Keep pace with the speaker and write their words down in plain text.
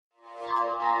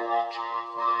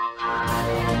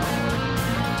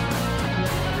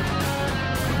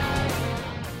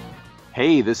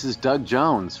Hey, this is Doug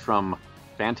Jones from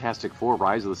Fantastic Four: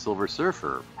 Rise of the Silver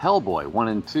Surfer, Hellboy 1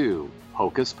 and 2,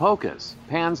 Hocus Pocus,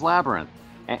 Pan's Labyrinth,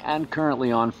 and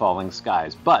currently on Falling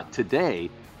Skies. But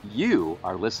today, you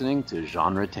are listening to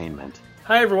Genretainment.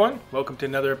 Hi everyone, welcome to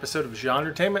another episode of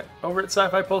Genretainment over at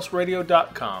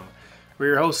SciFiPulseRadio.com. We're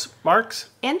your hosts, Marks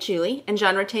and Julie, and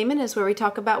Genretainment is where we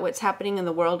talk about what's happening in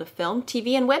the world of film,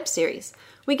 TV, and web series.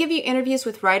 We give you interviews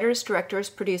with writers, directors,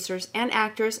 producers, and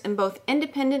actors in both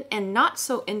independent and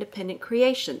not-so-independent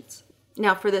creations.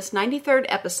 Now, for this 93rd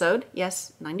episode,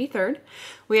 yes, 93rd,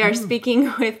 we are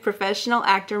speaking with professional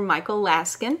actor Michael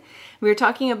Laskin. We are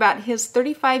talking about his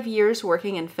 35 years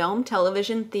working in film,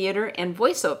 television, theater, and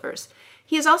voiceovers.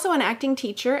 He is also an acting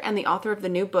teacher and the author of the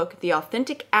new book, The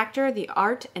Authentic Actor, The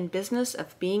Art and Business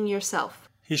of Being Yourself.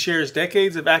 He shares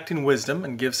decades of acting wisdom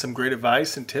and gives some great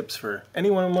advice and tips for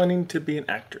anyone wanting to be an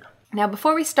actor. Now,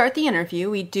 before we start the interview,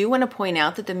 we do want to point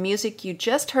out that the music you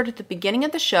just heard at the beginning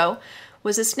of the show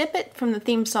was a snippet from the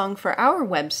theme song for our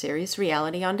web series,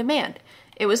 Reality on Demand.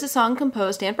 It was a song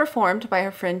composed and performed by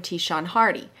our friend T-Shawn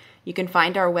Hardy. You can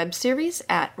find our web series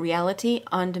at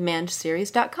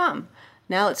realityondemandseries.com.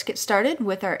 Now let's get started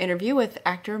with our interview with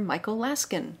actor Michael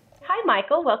Laskin. Hi,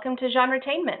 Michael. Welcome to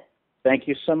Genretainment. Thank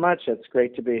you so much. It's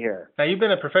great to be here. Now, you've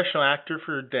been a professional actor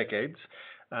for decades.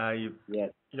 Yes.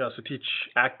 You also teach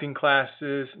acting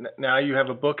classes. Now you have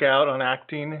a book out on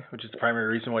acting, which is the primary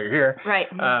reason why you're here. Right.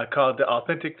 Called The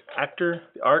Authentic Actor,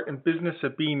 The Art and Business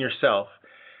of Being Yourself.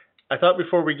 I thought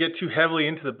before we get too heavily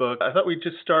into the book, I thought we'd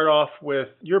just start off with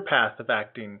your path of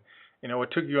acting. You know,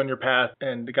 what took you on your path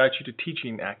and got you to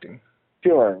teaching acting?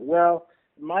 Sure. Well,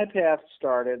 my path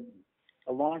started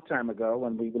a long time ago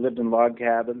when we lived in log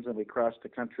cabins and we crossed the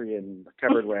country in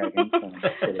covered wagons.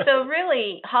 So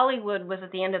really, Hollywood was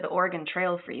at the end of the Oregon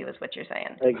Trail for you, is what you're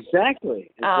saying.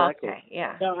 Exactly. Oh, okay,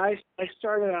 yeah. No, I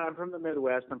started, I'm from the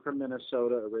Midwest. I'm from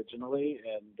Minnesota originally,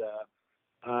 and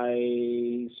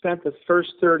I spent the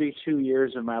first 32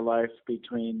 years of my life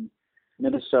between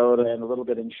Minnesota and a little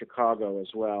bit in Chicago as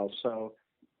well. So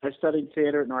I studied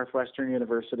theater at Northwestern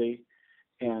University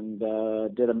and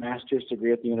did a master's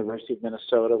degree at the University of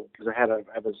Minnesota because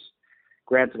I was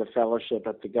granted a fellowship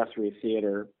at the Guthrie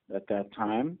Theater at that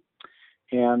time,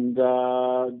 and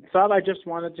thought I just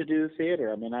wanted to do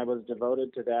theater. I mean, I was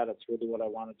devoted to that. It's really what I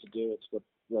wanted to do. It's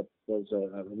what was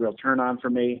a real turn on for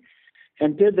me,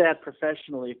 and did that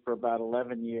professionally for about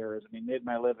 11 years. I mean, made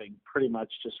my living pretty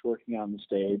much just working on the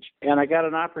stage, and I got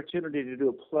an opportunity to do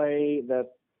a play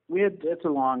that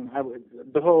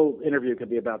the whole interview could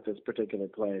be about this particular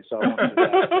play, so I won't do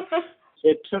that.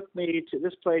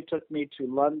 This play took me to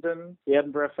London, the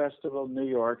Edinburgh Festival, New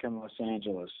York, and Los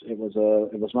Angeles. It was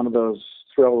one of those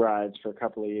thrill rides for a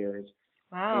couple of years.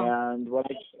 Wow. And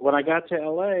when I got to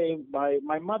LA,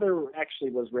 my mother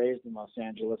actually was raised in Los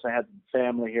Angeles. I had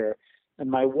family here.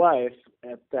 And my wife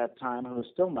at that time, who was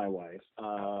still my wife,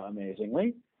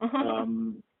 amazingly,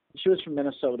 she was from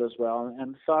Minnesota as well,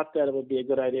 and thought that it would be a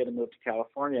good idea to move to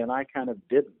California, and I kind of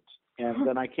didn't. And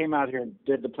then I came out here and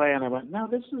did the play, and I went, no,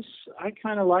 I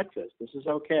kind of like this. This is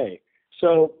okay.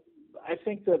 So I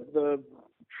think that the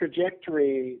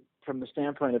trajectory from the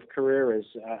standpoint of career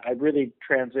is I really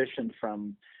transitioned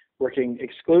from working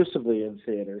exclusively in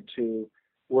theater to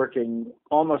working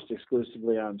almost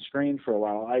exclusively on screen for a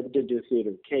while. I did do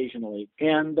theater occasionally,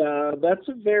 and that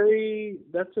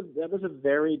was a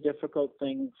very difficult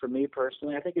thing for me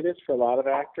personally. I think it is for a lot of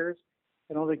actors.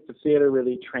 I don't think the theater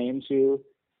really trains you.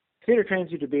 Theater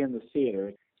trains you to be in the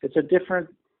theater. It's an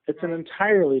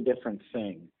entirely different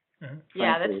thing. Mm-hmm.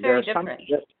 Yeah, that's very different.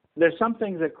 There's some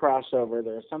things that cross over.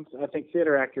 I think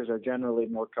theater actors are generally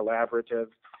more collaborative.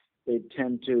 They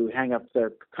tend to hang up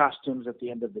their costumes at the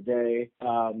end of the day.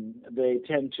 They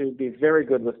tend to be very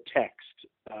good with text,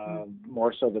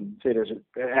 more so than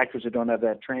actors who don't have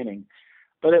that training.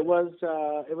 But it was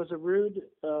a rude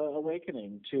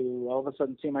awakening to all of a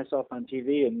sudden see myself on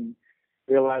TV and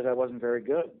realize I wasn't very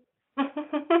good.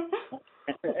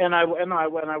 and I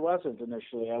wasn't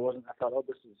initially. I wasn't. I thought, oh,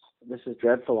 this is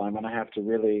dreadful. I'm going to have to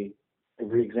really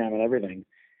re-examine everything.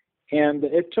 And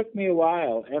it took me a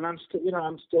while, and I'm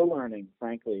still learning.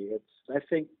 Frankly, I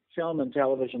think film and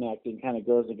television acting kind of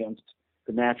goes against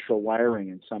the natural wiring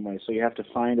in some way. So you have to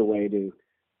find a way to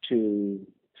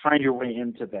find your way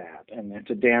into that and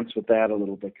to dance with that a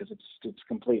little bit because it's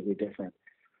completely different.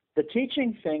 The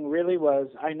teaching thing really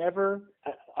was I never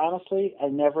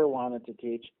wanted to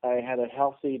teach. I had a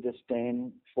healthy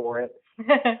disdain for it.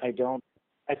 I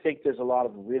think there's a lot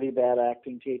of really bad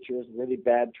acting teachers, really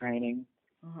bad training.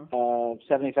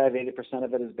 75-80%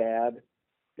 of it is bad.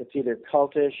 It's either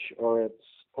cultish or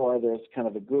there's kind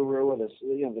of a guru, or there's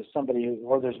somebody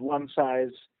or there's one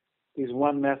size these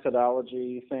one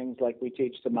methodology things like we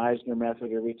teach the Meisner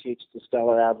method or we teach the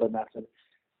Stella Adler method.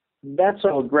 That's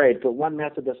all great, but one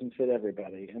method doesn't fit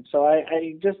everybody. And so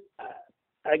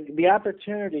the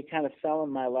opportunity kind of fell in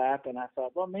my lap, and I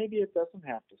thought, well, maybe it doesn't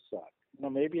have to suck.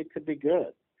 Maybe it could be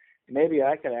good. Maybe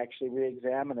I could actually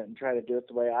re-examine it and try to do it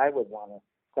the way I would want a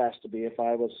class to be if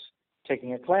I was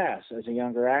taking a class as a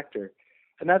younger actor.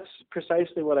 And that's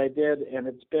precisely what I did, and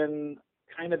it's been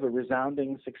kind of a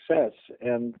resounding success.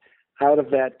 And out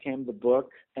of that came the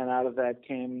book, and out of that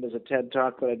came, there's a TED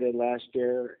Talk that I did last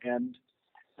year, and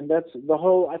that's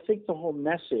I think the whole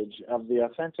message of The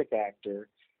Authentic Actor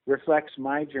reflects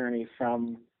my journey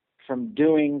from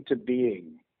doing to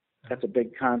being. That's a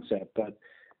big concept, but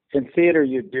in theater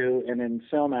you do, and in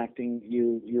film acting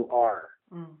you are.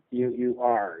 You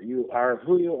are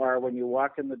who you are when you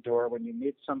walk in the door, when you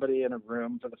meet somebody in a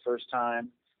room for the first time.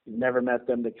 You've never met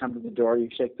them. They come to the door, you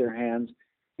shake their hands.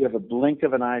 You have a blink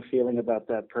of an eye feeling about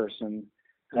that person.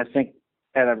 And I think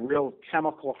at a real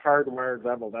chemical, hardwired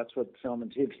level, that's what film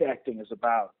and TV acting is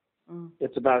about.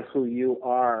 It's about who you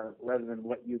are rather than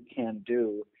what you can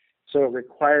do. So it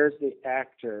requires the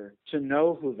actor to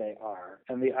know who they are.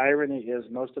 And the irony is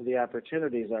most of the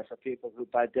opportunities are for people who,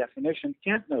 by definition,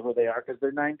 can't know who they are because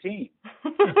they're 19.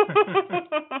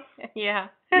 Yeah.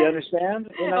 You understand?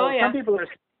 Yeah.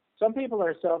 Some people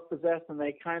are self-possessed, and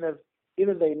they kind of,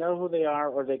 either they know who they are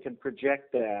or they can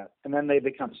project that, and then they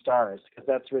become stars, because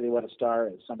that's really what a star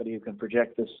is, somebody who can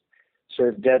project this sort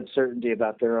of dead certainty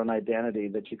about their own identity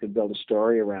that you could build a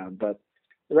story around. But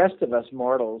the rest of us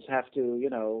mortals have to,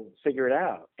 figure it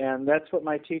out. And that's what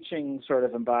my teaching sort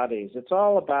of embodies. It's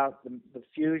all about the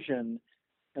fusion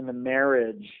and the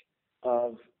marriage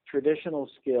of traditional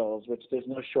skills, which there's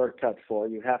no shortcut for.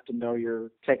 You have to know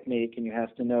your technique and you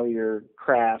have to know your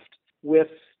craft, with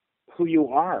who you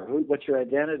are, what your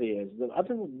identity is. The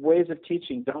other ways of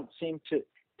teaching don't seem to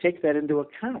take that into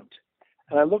account.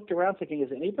 And I looked around thinking,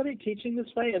 is anybody teaching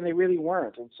this way? And they really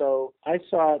weren't. And so I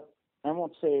saw it, I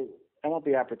won't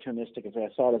be opportunistic if I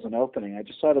saw it as an opening. I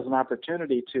just saw it as an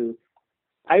opportunity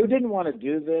I didn't want to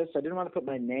do this. I didn't want to put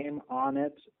my name on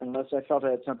it unless I felt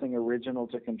I had something original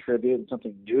to contribute and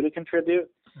something new to contribute.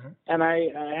 Mm-hmm. And I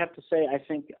have to say, I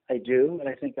think I do, and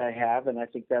I think I have, and I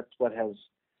think that's what has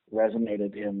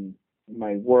resonated in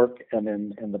my work and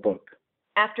in the book.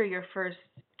 After your first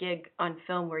gig on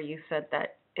film where you said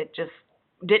that it just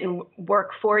didn't work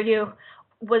for you,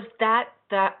 was that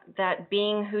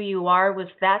being who you are, was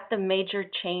that the major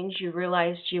change you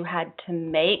realized you had to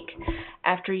make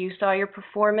after you saw your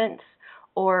performance?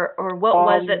 Or what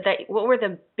was it what were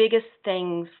the biggest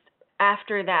things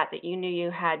after that you knew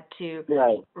you had to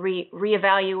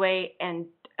reevaluate and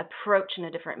approach in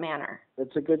a different manner?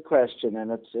 It's a good question,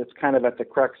 and it's kind of at the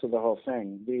crux of the whole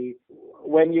thing.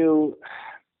 Let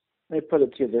me put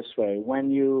it to you this way.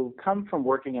 When you come from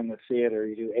working in the theater,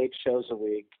 you do 8 shows a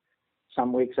week.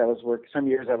 Some years I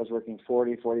was working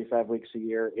 40, 45 weeks a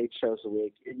year, 8 shows a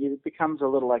week. It becomes a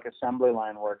little like assembly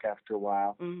line work after a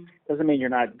while. Doesn't mean you're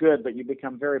not good, but you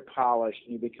become very polished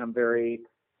and you become very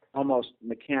almost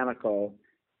mechanical.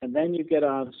 And then you get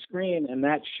on screen and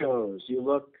that shows. You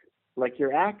look like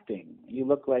you're acting. You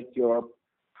look like you're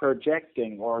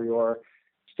projecting, or your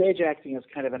stage acting is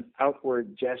kind of an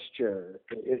outward gesture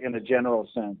in a general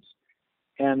sense.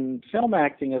 And film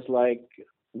acting is like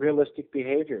realistic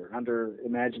behavior under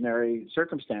imaginary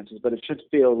circumstances, but it should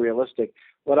feel realistic.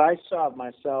 What I saw of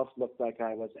myself looked like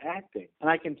I was acting. And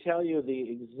I can tell you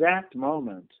the exact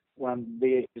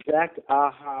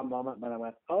aha moment when I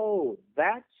went, oh,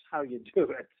 that's how you do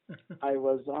it. I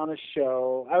was on a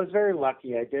show. I was very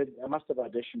lucky. I must have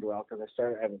auditioned well because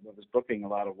I was booking a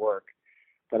lot of work,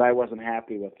 but I wasn't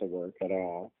happy with the work at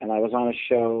all. And I was on a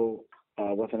show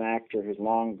with an actor who's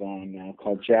long gone now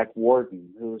called Jack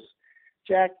Warden,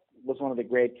 Jack was one of the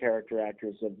great character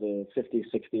actors of the 50s,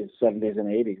 60s, 70s, and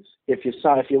 80s. If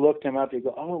you looked him up, you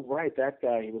go, oh, right, that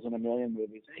guy. He was in a million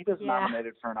movies. He was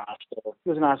nominated for an Oscar. He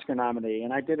was an Oscar nominee.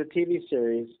 And I did a TV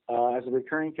series as a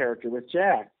recurring character with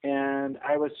Jack. And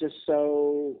I was just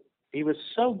he was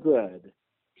so good.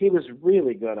 He was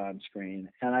really good on screen.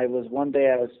 And one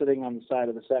day I was sitting on the side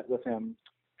of the set with him,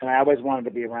 and I always wanted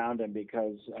to be around him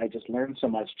because I just learned so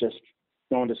much just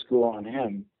going to school on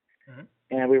him. Mm-hmm.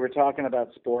 And we were talking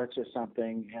about sports or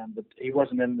something, and he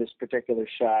wasn't in this particular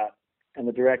shot. And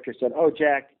the director said, oh,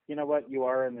 Jack, you know what? You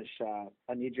are in this shot.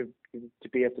 I need you to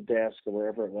be at the desk or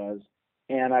wherever it was.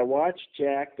 And I watched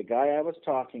Jack, the guy I was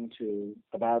talking to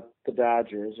about the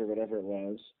Dodgers or whatever it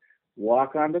was,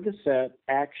 walk onto the set,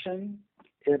 action.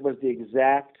 It was the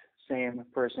exact same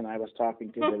person I was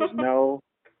talking to. There was no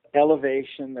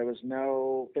elevation. There was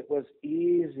no, it was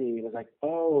easy. It was like,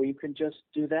 oh, you can just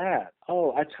do that.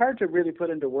 Oh, it's hard to really put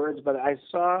into words, but I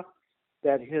saw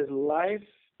that his life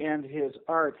and his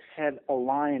art had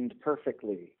aligned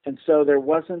perfectly. And so it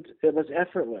was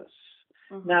effortless.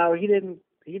 Mm-hmm. Now, he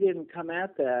didn't come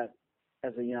at that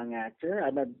as a young actor.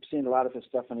 I've seen a lot of his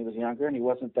stuff when he was younger, and he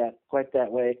wasn't quite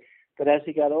that way. But as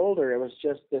he got older, it was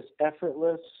just this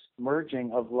effortless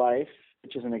merging of life,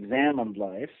 which is an examined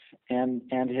life, and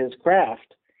his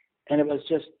craft. And it was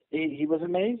just, he was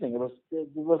amazing. It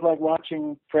was like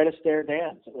watching Fred Astaire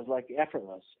dance. It was like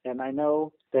effortless. And I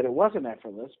know that it wasn't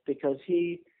effortless because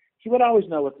he would always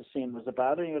know what the scene was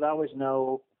about, and he would always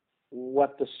know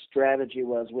what the strategy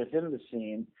was within the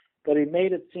scene. But he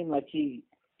made it seem like he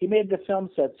made the film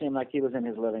set seem like he was in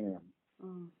his living room.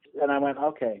 Mm. And I went,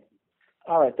 okay,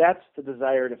 all right, that's the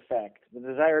desired effect. The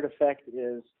desired effect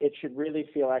is it should really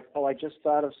feel like, oh, I just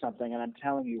thought of something, and I'm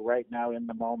telling you right now in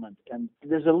the moment. And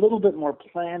there's a little bit more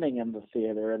planning in the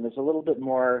theater, and there's a little bit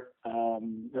more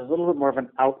of an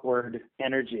outward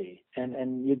energy,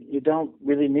 and you don't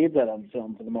really need that on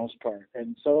film for the most part.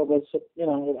 And so it was,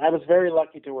 I was very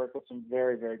lucky to work with some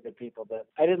very, very good people that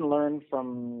I didn't learn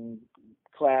from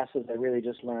classes. I really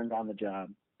just learned on the job,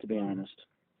 to be honest.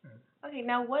 Okay,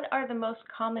 now what are the most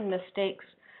common mistakes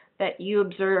that you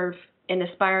observe in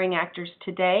aspiring actors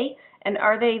today, and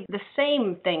are they the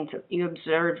same things that you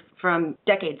observed from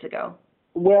decades ago?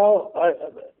 Well,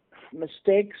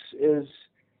 mistakes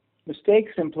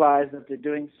implies that they're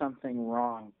doing something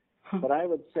wrong. But I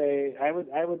would say I would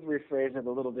rephrase it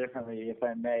a little differently, if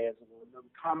I may, as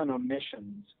common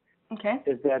omissions. Okay.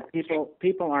 Is that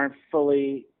people aren't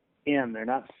fully in.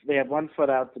 They have one foot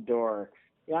out the door.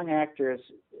 Young actors,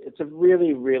 it's a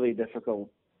really, really difficult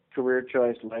career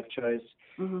choice, life choice.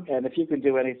 Mm-hmm. And if you can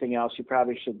do anything else, you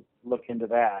probably should look into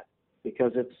that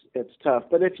because it's tough.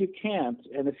 But if you can't,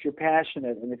 and if you're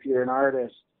passionate, and if you're an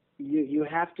artist, you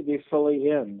have to be fully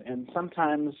in. And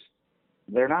sometimes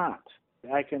they're not.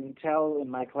 I can tell in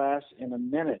my class in a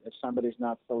minute if somebody's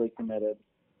not fully committed.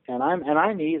 And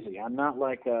I'm easy. I'm not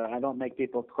like I don't make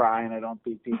people cry, and I don't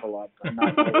beat people up. I'm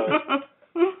not one of those.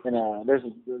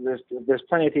 There's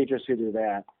plenty of teachers who do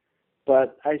that,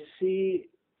 but I see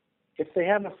if they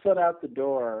have a foot out the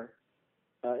door,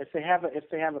 if they have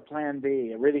a plan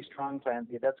B, a really strong plan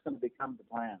B, that's going to become the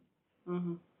plan.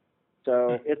 Mm-hmm.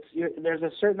 So there's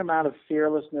a certain amount of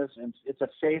fearlessness, and it's a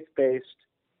faith-based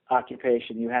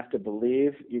occupation. You have to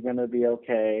believe you're going to be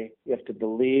okay. You have to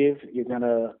believe you're going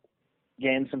to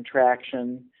gain some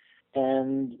traction,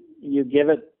 and you give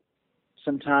it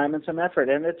some time and some effort.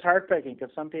 And it's heartbreaking because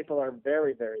some people are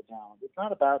very, very talented. It's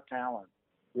not about talent,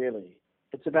 really.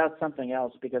 It's about something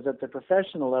else, because at the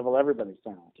professional level, everybody's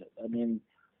talented. I mean,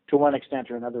 to one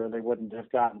extent or another, they wouldn't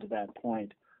have gotten to that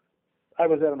point. I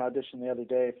was at an audition the other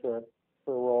day for a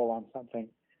role on something,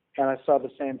 and I saw the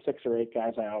same 6 or 8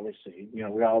 guys I always see.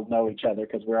 We all know each other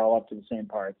because we're all up to the same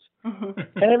parts. Mm-hmm.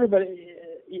 And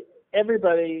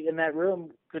everybody in that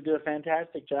room could do a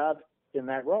fantastic job in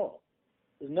that role.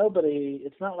 There's nobody.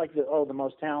 It's not like the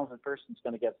most talented person's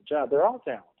going to get the job. They're all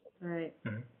talented. Right.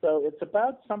 Mm-hmm. So it's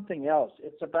about something else.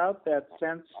 It's about that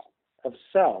sense of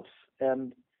self.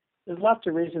 And there's lots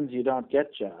of reasons you don't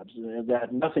get jobs that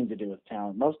have nothing to do with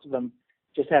talent. Most of them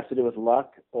just have to do with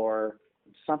luck, or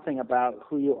something about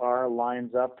who you are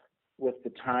lines up with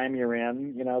the time you're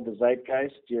in. The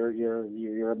zeitgeist.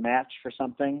 You're a match for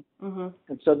something. Mm-hmm.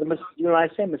 And so I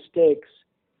say mistakes.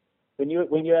 When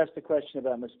you ask the question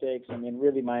about mistakes, I mean,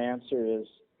 really my answer is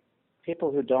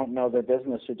people who don't know their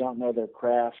business, who don't know their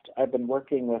craft. I've been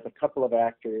working with a couple of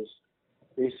actors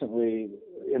recently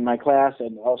in my class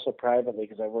and also privately,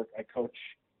 because I coach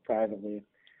privately,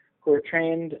 who are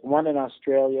trained, one in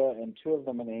Australia and 2 of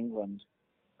them in England.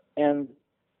 And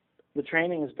the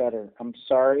training is better. I'm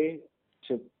sorry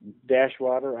to dash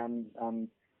water on,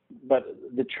 but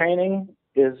the training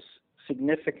is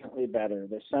significantly better.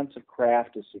 Their sense of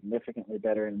craft is significantly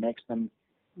better, and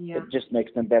it just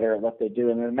makes them better at what they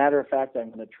do. And as a matter of fact, I'm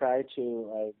going to try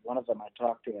to, one of them I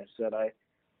talked to, I said,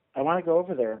 I want to go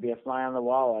over there and be a fly on the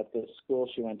wall at the school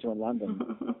she went to in London.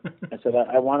 I said,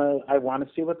 I want to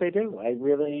see what they do.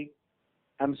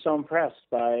 I'm so impressed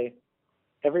by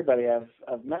everybody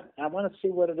I've met. I want to see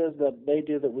what it is that they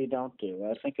do that we don't do.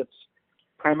 I think it's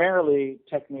primarily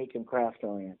technique and craft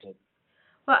oriented.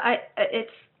 Well,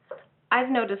 I've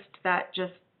noticed that,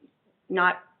 just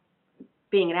not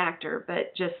being an actor,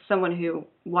 but just someone who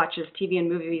watches TV and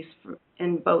movies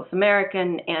in both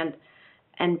American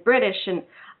and British,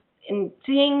 and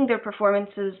seeing their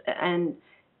performances and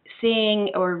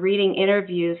seeing or reading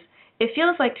interviews, it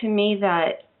feels like to me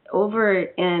that over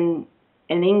in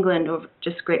in England or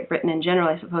just Great Britain in general,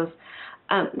 I suppose,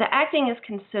 the acting is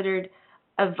considered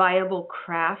a viable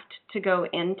craft to go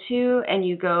into, and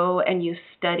you go and you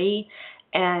study,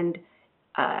 and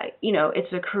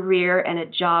it's a career and a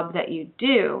job that you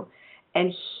do.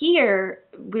 And here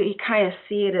we kind of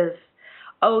see it as,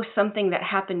 something that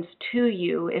happens to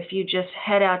you if you just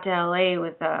head out to LA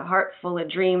with a heart full of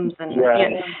dreams,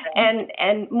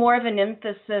 and more of an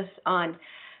emphasis on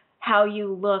how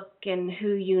you look and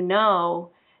who you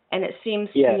know. And it seems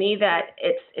to me that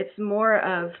it's more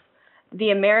of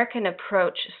the American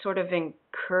approach sort of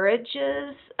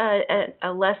encourages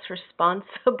a less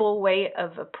responsible way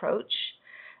of approach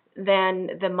than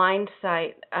the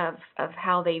mindset of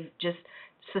how they just,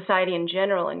 society in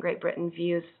general in Great Britain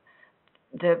views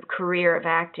the career of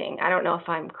acting. I don't know if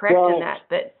I'm correct in that,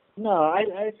 but no,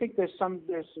 I think there's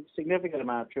a significant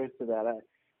amount of truth to that.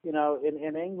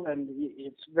 In England,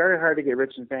 it's very hard to get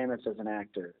rich and famous as an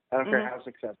actor. I don't care how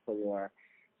successful you are.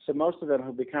 So most of them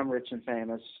who become rich and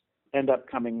famous end up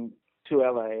coming to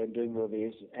LA and doing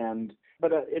movies.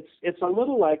 But it's a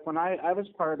little like when I was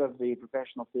part of the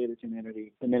professional theater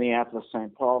community in Minneapolis,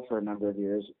 St. Paul for a number of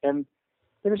years, and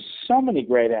there were so many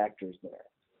great actors there.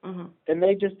 Mm-hmm. And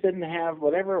they just didn't have,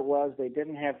 whatever it was, they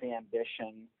didn't have the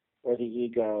ambition or the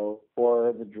ego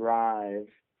or the drive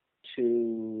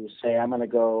to say, I'm going to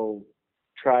go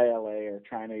try LA or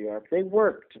try New York. They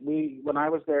worked. When I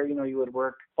was there, you would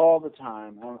work all the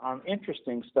time on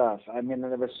interesting stuff. I mean,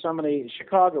 there was so many.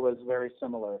 Chicago was very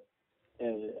similar.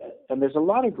 And there's a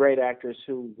lot of great actors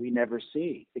who we never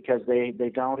see because they're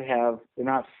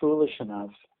not foolish enough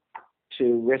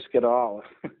to risk it all.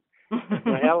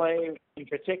 LA in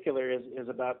particular is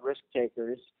about risk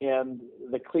takers, and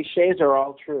the cliches are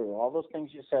all true. All those things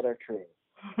you said are true.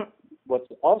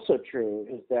 What's also true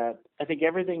is that I think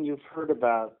everything you've heard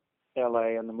about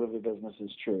LA and the movie business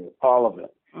is true, all of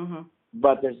it. Mm-hmm.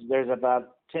 But there's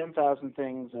about 10,000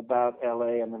 things about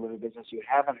LA and the movie business you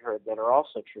haven't heard that are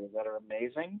also true, that are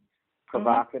amazing,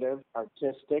 provocative,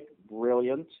 artistic,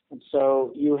 brilliant. And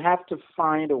so you have to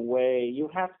find a way. You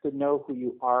have to know who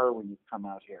you are when you come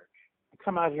out here. You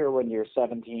come out here when you're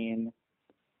 17.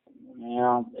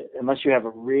 Unless you have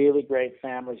a really great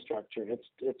family structure,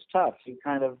 it's tough.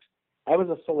 I was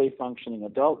a fully functioning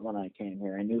adult when I came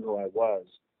here. I knew who I was,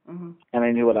 and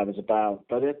I knew what I was about.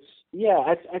 But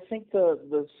I think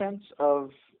the sense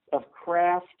of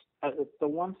craft. The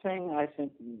one thing I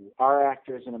think our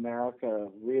actors in America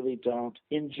really don't,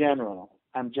 in general,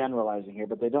 I'm generalizing here,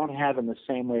 but they don't have in the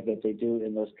same way that they do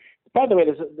in those. By the way,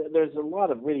 there's a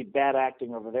lot of really bad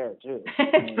acting over there too.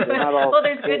 Well,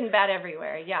 there's good and bad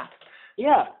everywhere. Yeah.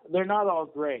 Yeah, they're not all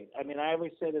great. I mean, I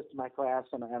always say this to my class,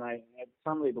 and I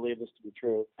firmly believe this to be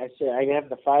true. I say I have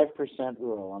the 5%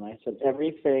 rule, and I said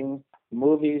everything,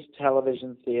 movies,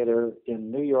 television, theater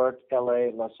in New York, LA,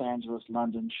 Los Angeles,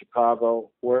 London, Chicago,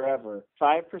 wherever,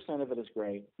 5% of it is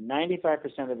great.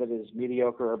 95% of it is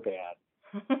mediocre or bad.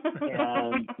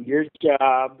 And your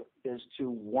job is to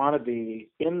want to be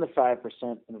in the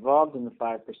 5%, involved in the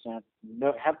 5%,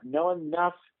 know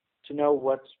enough to know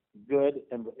what's good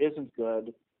and what isn't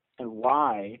good and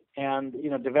why, and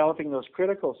developing those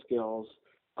critical skills.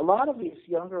 A lot of these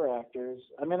younger actors,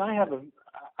 I mean,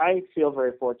 I feel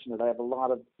very fortunate. I have a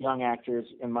lot of young actors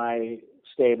in my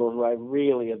stable who I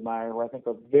really admire, who I think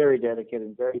are very dedicated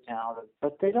and very talented,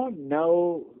 but they don't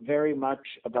know very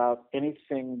much about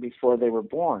anything before they were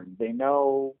born. They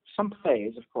know some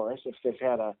plays, of course, if they've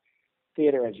had a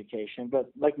theater education, but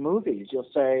like movies, you'll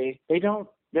say they don't.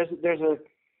 There's a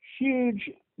huge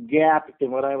gap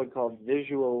in what I would call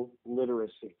visual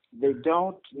literacy. They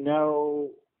don't know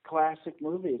classic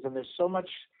movies, and there's so much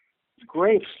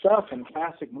great stuff in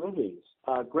classic movies,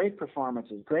 great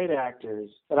performances, great actors.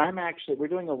 But we're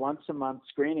doing a once-a-month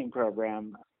screening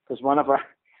program because one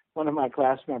of my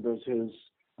class members, who's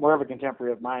more of a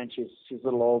contemporary of mine, she's a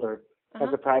little older, has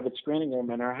a private screening room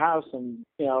in her house, and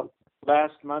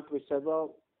last month we said,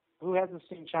 well, who hasn't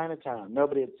seen Chinatown?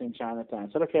 Nobody had seen Chinatown.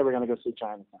 I said, okay, we're going to go see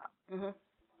Chinatown.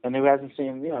 And who hasn't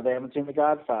seen, they haven't seen The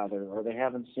Godfather, or they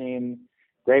haven't seen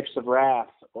Grapes of Wrath,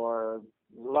 or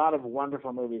a lot of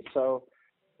wonderful movies. So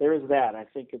there is that. I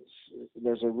think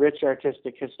there's a rich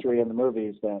artistic history in the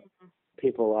movies that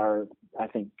people are, I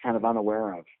think, kind of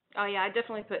unaware of. Oh, yeah, I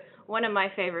definitely put one of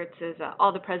my favorites is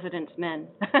All the President's Men.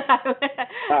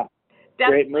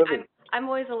 Great movie. I'm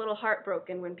always a little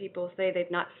heartbroken when people say they've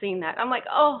not seen that. I'm like,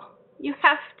 oh, you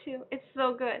have to. It's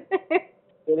so good.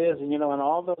 It is, and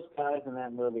all those guys in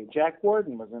that movie. Jack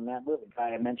Warden was in that movie,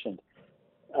 guy I mentioned.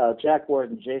 Jack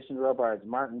Warden, Jason Robards,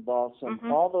 Martin Balsam,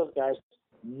 all those guys.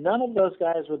 None of those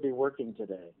guys would be working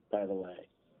today, by the way.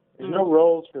 There's no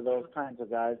roles for those kinds of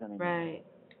guys anymore. Right.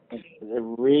 It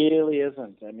really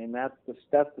isn't. I mean, that's the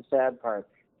sad part.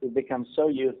 We've become so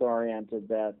youth-oriented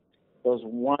that those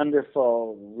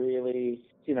wonderful, really,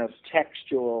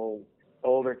 textual,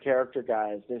 older character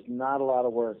guys, there's not a lot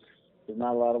of work. There's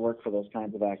not a lot of work for those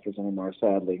kinds of actors anymore,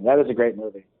 sadly. That is a great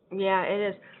movie. Yeah, it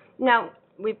is. Now,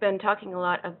 we've been talking a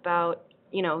lot about,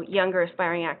 younger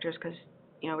aspiring actors because,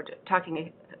 we're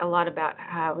talking a lot about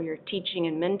how you're teaching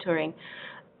and mentoring.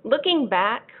 Looking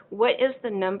back, what is the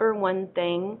number one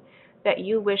thing that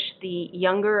you wish the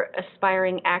younger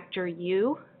aspiring actor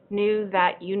you knew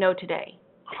that you know today?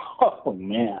 Oh,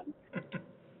 man.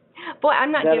 Boy,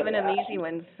 I'm not giving them easy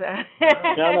ones.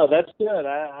 No, that's good.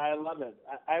 I love it.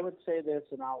 I would say this,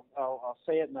 and I'll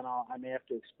say it, and then I may have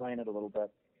to explain it a little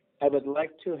bit. I would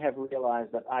like to have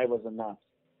realized that I was enough.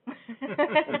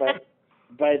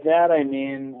 By that I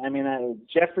mean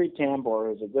Jeffrey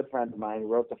Tambor, who's a good friend of mine, who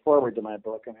wrote the foreword to my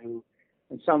book, and who,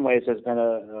 in some ways, has been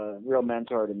a real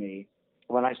mentor to me.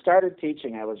 When I started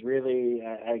teaching,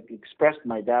 I expressed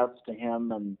my doubts to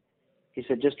him, and he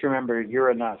said, "Just remember,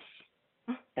 you're enough."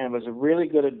 And it was a really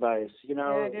good advice.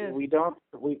 Yeah, it is. We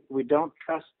don't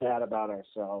trust that about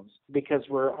ourselves because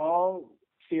we're all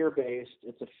fear-based.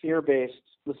 It's a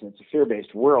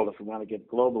fear-based world if we want to get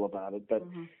global about it,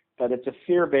 but it's a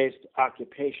fear-based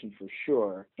occupation for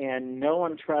sure. And no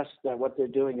one trusts that what they're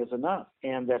doing is enough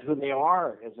and that who they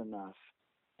are is enough.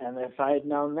 And if I had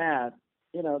known that,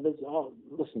 we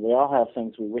all have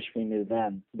things we wish we knew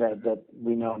then that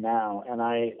we know now. And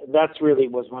that's really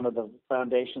was one of the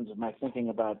foundations of my thinking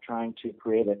about trying to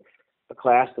create a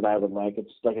class that I would like.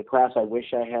 It's like a class I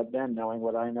wish I had then, knowing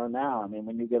what I know now. I mean,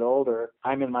 when you get older,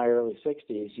 I'm in my early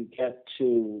 60s, you get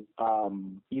to,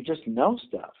 you just know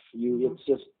stuff. It's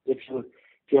just, if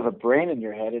you have a brain in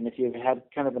your head and if you've had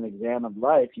kind of an examined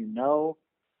life, you know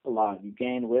a lot, you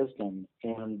gain wisdom,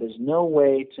 and there's no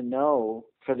way to know,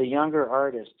 for the younger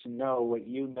artist to know what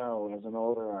you know as an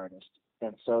older artist.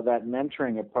 And so that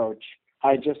mentoring approach,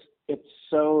 it's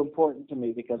so important to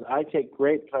me because I take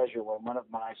great pleasure when one of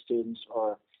my students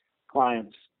or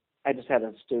clients, I just had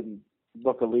a student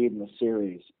book a lead in a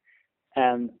series,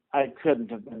 and I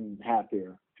couldn't have been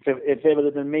happier. If it would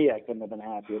have been me, I couldn't have been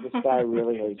happier. This guy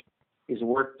really he's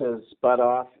worked his butt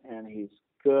off, and he's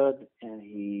good, and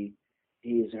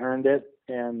he's earned it,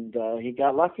 and he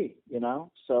got lucky,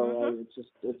 So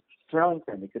it's thrilling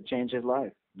for him. It could change his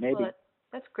life, maybe. Well,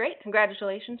 that's great.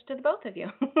 Congratulations to the both of you.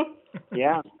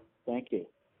 Yeah, thank you.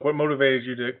 What motivated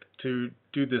you to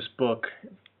do this book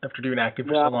after doing acting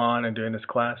for so long and doing this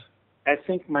class? I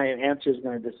think my answer is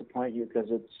going to disappoint you because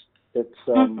it's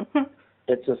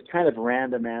this kind of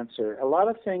random answer. A lot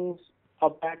of things.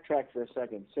 I'll backtrack for a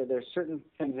second. So there's certain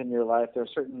things in your life. There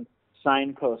are certain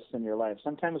signposts in your life.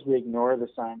 Sometimes we ignore the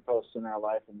signposts in our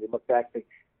life and we look back and think,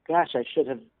 gosh, I should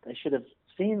have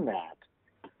seen that.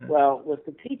 Well, with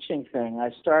the teaching thing,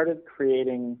 I started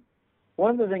creating.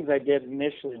 One of the things I did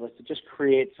initially was to just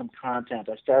create some content.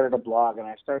 I started a blog and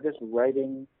I started just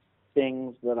writing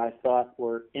things that I thought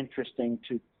were interesting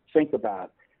to think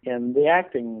about in the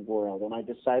acting world. And I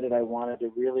decided I wanted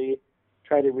to really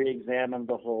try to re-examine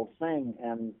the whole thing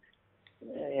and,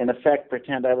 in effect,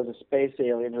 pretend I was a space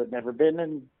alien who had never been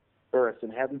in Earth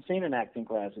and hadn't seen an acting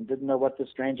class and didn't know what this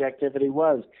strange activity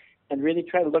was, and really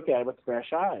try to look at it with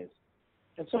fresh eyes.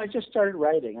 And so I just started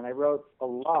writing, and I wrote a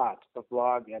lot of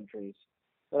blog entries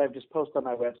that I've just posted on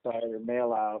my website or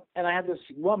mail out. And I had this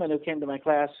woman who came to my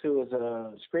class who was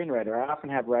a screenwriter. I often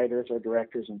have writers or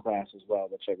directors in class as well,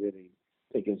 which I really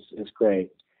think is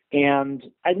great. And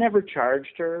I never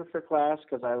charged her for class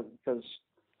because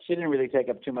she didn't really take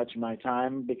up too much of my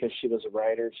time because she was a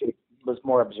writer. She was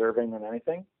more observing than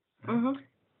anything. Mm-hmm.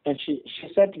 And she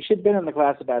said she'd been in the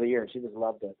class about a year. She just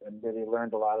loved it and really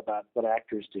learned a lot about what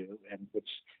actors do, and which,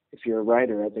 if you're a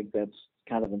writer, I think that's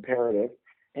kind of imperative.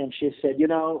 And she said,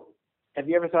 have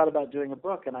you ever thought about doing a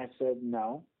book? And I said,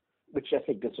 no, which I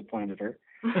think disappointed her.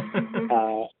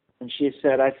 And she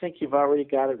said, I think you've already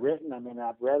got it written. I mean,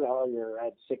 I've read I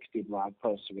had 60 blog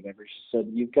posts or whatever. She said,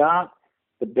 you got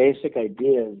the basic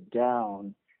ideas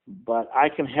down, but I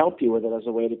can help you with it as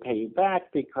a way to pay you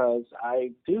back because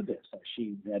I do this.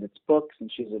 She edits books,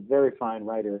 and she's a very fine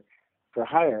writer for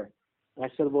hire. And I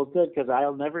said, well, good, because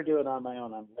I'll never do it on my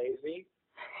own. I'm lazy,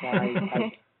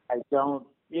 and I don't,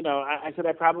 I said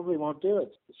I probably won't do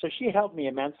it. So she helped me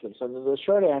immensely. So the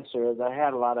short answer is I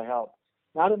had a lot of help,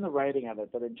 not in the writing of it,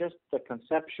 but in just the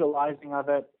conceptualizing of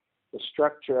it, the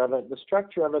structure of it. The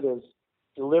structure of it is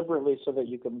deliberately so that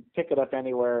you can pick it up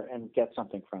anywhere and get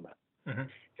something from it. Mm-hmm.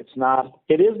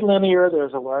 It is linear.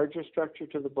 There's a larger structure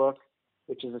to the book,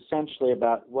 which is essentially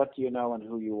about what do you know and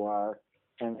who you are,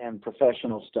 and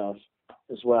professional stuff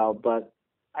as well. But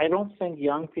I don't think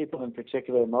young people in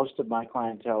particular, most of my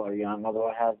clientele are young, although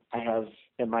I have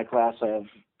in my class, I have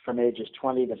from ages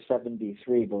 20 to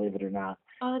 73, believe it or not.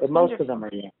 Oh, that's but most wonderful. of them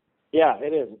are young. Yeah,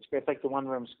 it is. It's great. It's like the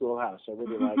one-room schoolhouse. I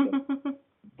really like it.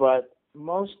 But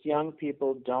most young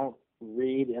people don't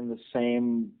read in the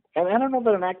same, and I don't know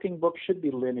that an acting book should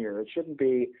be linear. It shouldn't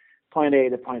be point A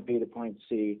to point B to point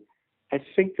C. I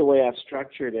think the way I've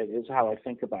structured it is how I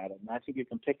think about it. And I think you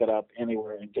can pick it up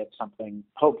anywhere and get something,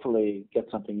 hopefully get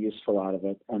something useful out of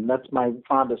it. And that's my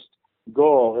fondest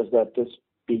goal, is that this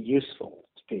be useful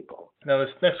to people. Now,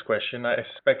 this next question, I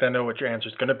suspect I know what your answer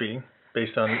is going to be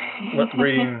based on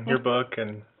reading your book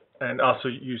and also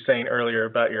you saying earlier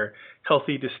about your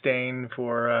healthy disdain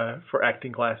for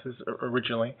acting classes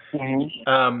originally.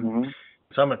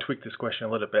 So I'm going to tweak this question a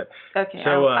little bit. Okay,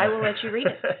 so, I will let you read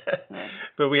it.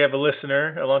 But we have a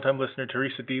listener, a longtime listener,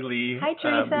 Teresa D. Lee. Hi,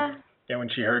 Teresa. And when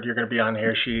she heard you're going to be on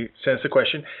here, she sent us a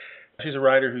question. She's a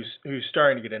writer who's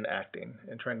starting to get into acting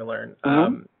and trying to learn.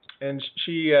 And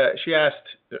she asked,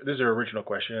 this is her original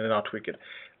question, and then I'll tweak it.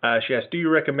 She asked, do you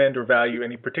recommend or value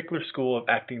any particular school of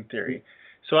acting theory?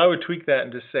 So I would tweak that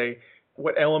and just say,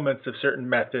 what elements of certain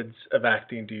methods of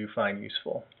acting do you find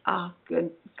useful? Oh, good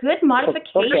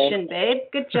modification, babe.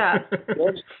 Good job.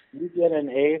 You get an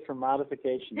A for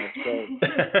modification. That's great.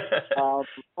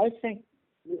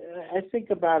 I think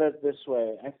about it this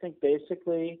way. I think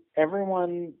basically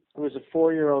everyone who is a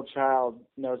 4-year-old child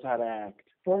knows how to act.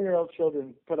 4-year-old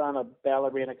children put on a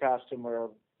ballerina costume or a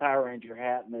Power Ranger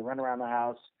hat, and they run around the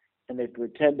house and they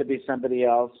pretend to be somebody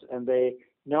else, and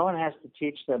no one has to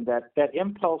teach them that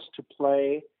impulse to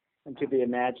play and to be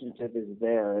imaginative is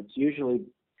there. It's usually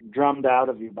drummed out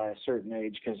of you by a certain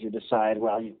age because you decide,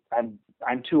 well,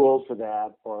 I'm too old for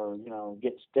that, or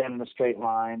stand in a straight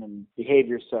line and behave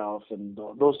yourself, and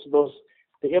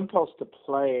the impulse to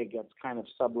play gets kind of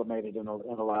sublimated in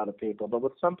a lot of people. But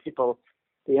with some people,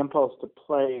 the impulse to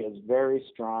play is very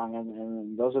strong,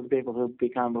 and those are the people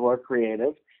who are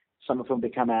creative, some of whom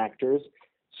become actors.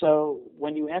 So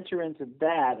when you enter into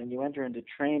that and you enter into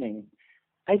training,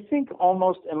 I think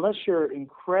almost, unless you're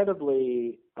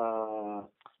incredibly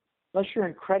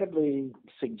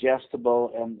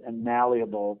suggestible and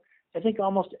malleable, I think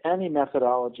almost any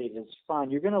methodology is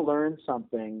fine. You're going to learn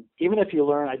something. Even if you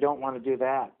learn, I don't want to do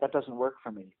that. That doesn't work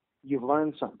for me. You've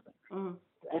learned something.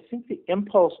 I think the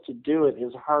impulse to do it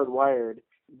is hardwired,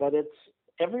 but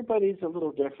everybody's a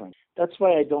little different. That's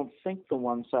why I don't think the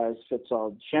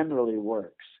one-size-fits-all generally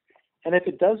works. And if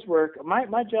it does work,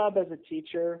 my job as a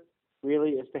teacher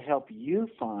really is to help you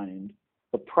find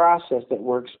the process that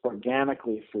works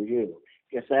organically for you.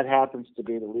 If that happens to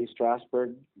be the Lee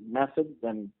Strasberg method,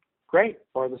 then great.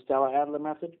 Or the Stella Adler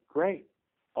method, great.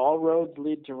 All roads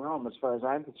lead to Rome as far as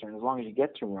I'm concerned. As long as you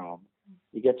get to Rome,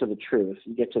 you get to the truth,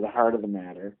 you get to the heart of the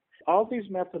matter. All these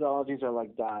methodologies are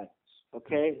like diets,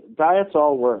 okay? Diets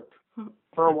all work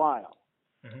for a while,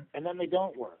 and then they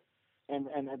don't work. And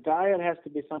a diet has to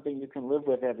be something you can live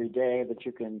with every day, that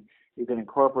you can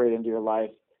incorporate into your life.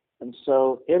 And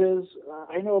so it is,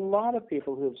 I know a lot of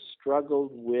people who have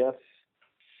struggled with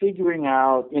figuring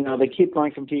out, they keep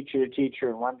going from teacher to teacher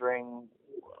and wondering,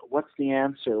 what's the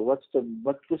answer? What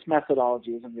this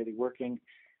methodology isn't really working.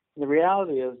 And the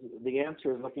reality is, the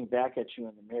answer is looking back at you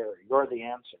in the mirror. You're the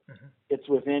answer. It's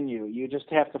within you. You just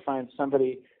have to find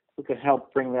somebody who can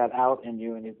help bring that out in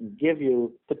you, and it can give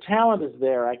you, the talent is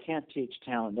there. I can't teach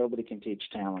talent. Nobody can teach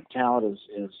talent. Talent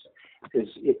is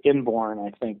inborn,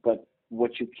 I think. But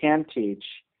what you can teach,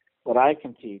 what I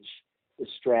can teach, is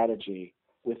strategy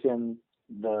within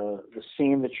the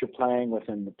scene that you're playing,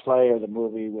 within the play or the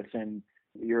movie, within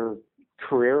your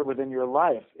career, within your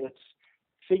life. It's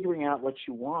figuring out what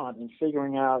you want and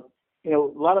figuring out, a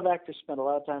lot of actors spend a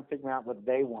lot of time figuring out what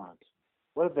they want.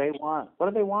 What do they want? What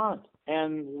do they want?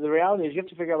 And the reality is, you have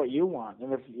to figure out what you want.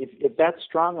 And if that's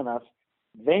strong enough,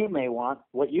 they may want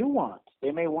what you want.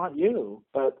 They may want you,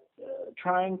 but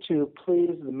trying to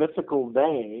please the mythical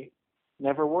they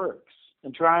never works.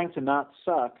 And trying to not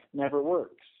suck never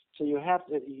works. So you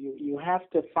have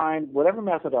to find, whatever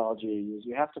methodology you use,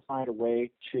 you have to find a way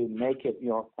to make it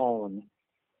your own,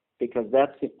 because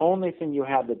that's the only thing you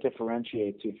have that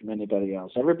differentiates you from anybody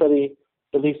else. Everybody,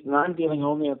 at least, and I'm dealing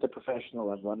only at the professional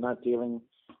level. I'm not dealing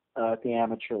at the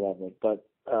amateur level. But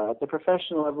at the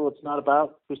professional level, it's not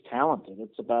about who's talented.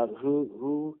 It's about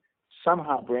who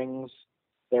somehow brings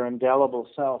their indelible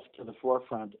self to the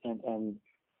forefront. And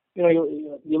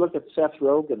you look at Seth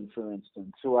Rogen, for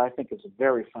instance, who I think is a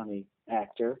very funny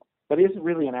actor, but he isn't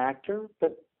really an actor,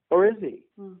 or is he?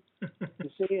 You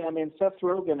see, Seth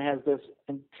Rogen has this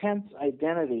intense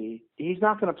identity. He's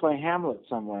not going to play Hamlet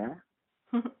somewhere.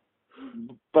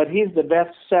 but he's the best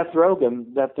Seth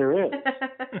Rogen that there is.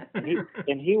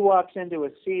 And he walks into a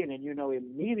scene, and you know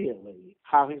immediately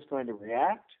how he's going to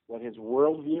react, what his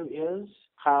worldview is,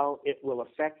 how it will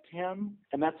affect him.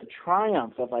 And that's a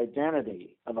triumph of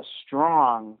identity, of a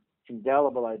strong,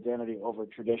 indelible identity over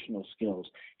traditional skills.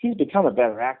 He's become a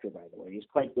better actor, by the way. He's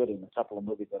quite good in a couple of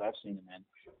movies that I've seen him in.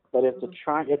 But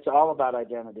it's all about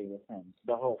identity with him,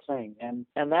 the whole thing. And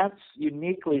that's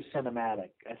uniquely cinematic.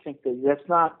 I think that's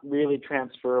not really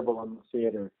transferable in the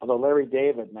theater. Although Larry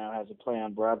David now has a play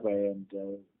on Broadway, and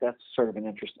that's sort of an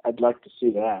interest. I'd like to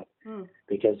see that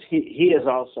because he is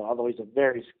also, although he's a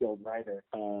very skilled writer,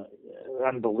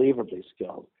 unbelievably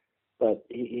skilled, but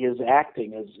his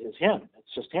acting is him.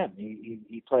 It's just him.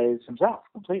 He plays himself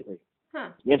completely.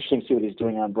 It's interesting to see what he's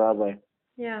doing on Broadway.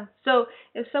 Yeah. So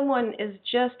if someone is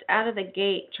just out of the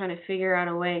gate trying to figure out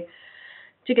a way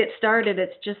to get started,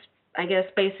 it's just, I guess,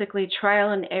 basically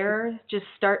trial and error. Just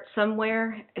start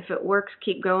somewhere. If it works,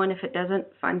 keep going. If it doesn't,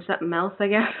 find something else, I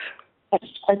guess.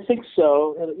 I think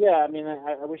so. Yeah, I mean,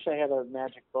 I wish I had a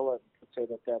magic bullet to say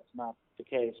that that's not the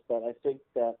case, but I think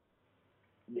that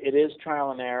it is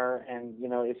trial and error, and, you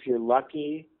know, if you're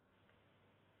lucky,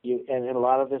 and a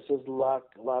lot of this is luck.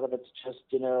 A lot of it's just,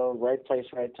 you know, right place,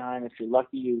 right time. If you're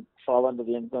lucky, you fall under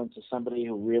the influence of somebody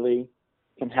who really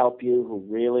can help you, who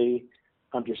really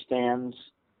understands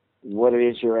what it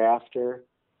is you're after.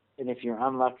 And if you're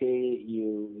unlucky,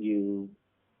 you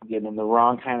get in the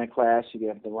wrong kind of class, you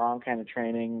get the wrong kind of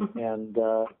training. And,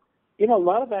 you know, a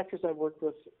lot of actors I've worked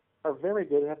with are very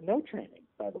good and have no training,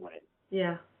 by the way.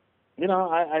 Yeah. You know,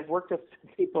 I've worked with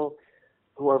people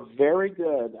who are very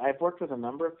good. I've worked with a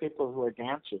number of people who are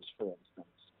dancers, for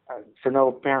instance, for no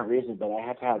apparent reason, but I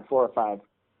have had 4 or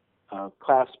 5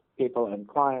 class people and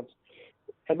clients,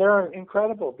 and they're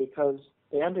incredible because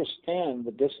they understand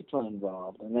the discipline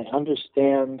involved, and they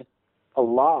understand a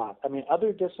lot. I mean,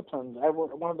 other disciplines,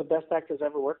 one of the best actors I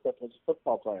ever worked with was a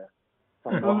football player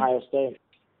from Ohio State,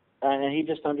 and he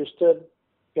just understood.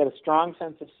 He had a strong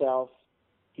sense of self.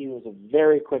 He was a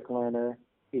very quick learner.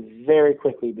 He very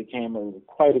quickly became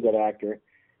quite a good actor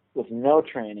with no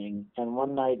training. And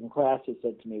one night in class, he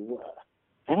said to me, well,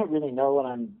 I don't really know what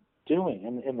I'm doing.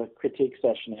 And in the critique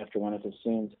session after one of his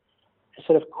scenes, I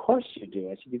said, of course you do.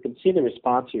 I said, you can see the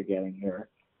response you're getting here.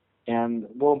 And,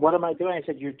 well, what am I doing? I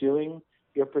said, you're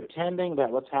pretending that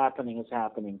what's happening is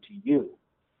happening to you.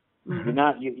 You're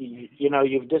not, you know,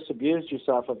 you've disabused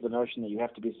yourself of the notion that you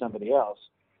have to be somebody else.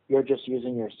 You're just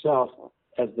using yourself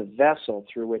as the vessel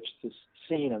through which the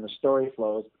scene and the story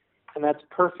flows, and that's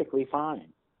perfectly fine.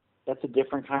 That's a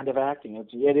different kind of acting.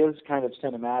 It is kind of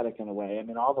cinematic in a way. I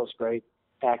mean, all those great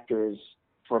actors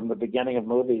from the beginning of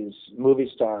movies, movie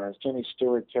stars, Jimmy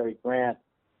Stewart, Cary Grant,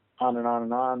 on and on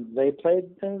and on, they played,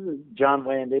 John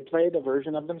Wayne, they played a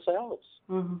version of themselves.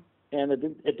 And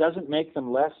it doesn't make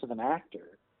them less of an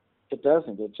actor. It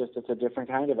doesn't. It's a different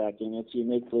kind of acting. It's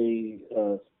uniquely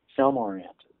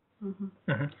film-oriented.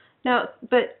 Now,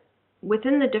 but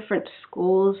within the different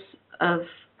schools of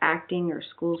acting or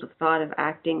schools of thought of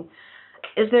acting,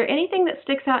 is there anything that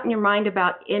sticks out in your mind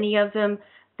about any of them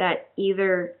that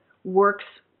either works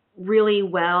really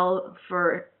well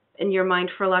in your mind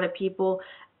for a lot of people,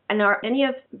 and are any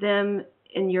of them,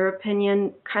 in your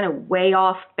opinion, kind of way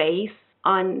off base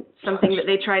on something that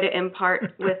they try to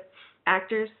impart with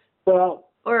actors? Well,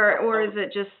 or is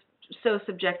it just so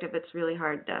subjective it's really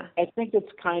hard to... I think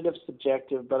it's kind of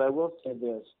subjective, but I will say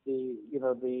this.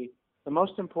 The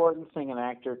most important thing an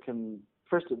actor can,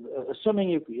 first, assuming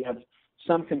you have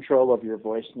some control of your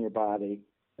voice and your body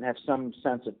and have some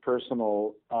sense of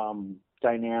personal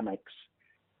dynamics,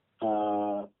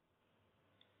 I'm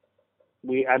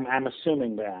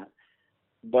assuming that.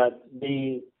 But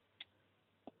the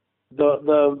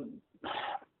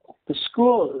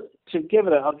school, to give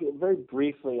it, very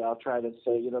briefly, I'll try to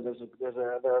say,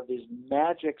 there are these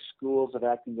magic schools of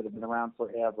acting that have been around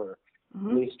forever.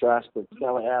 Lee Strasberg,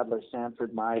 Stella Adler,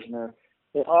 Sanford Meisner.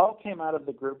 They all came out of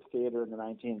the group theater in the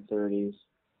 1930s.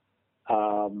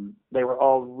 They were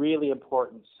all really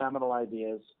important, seminal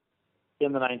ideas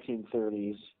in the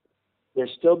 1930s. They're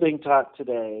still being taught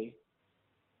today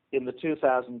in the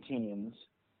 2000 teens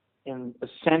in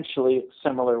essentially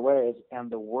similar ways, and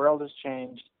the world has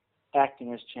changed.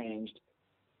 Acting has changed,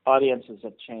 audiences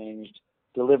have changed,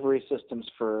 delivery systems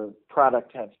for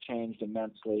product have changed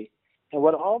immensely. And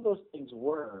what all those things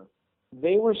were,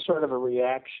 they were sort of a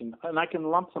reaction, and I can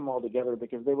lump them all together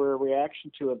because they were a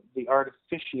reaction to the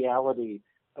artificiality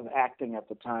of acting at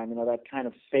the time, that kind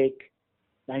of fake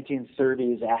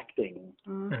 1930s acting.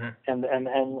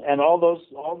 And all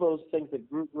those things that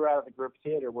grew out of the group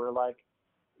theater were like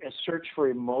a search for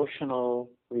emotional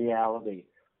reality.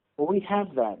 Well, we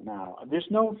have that now. There's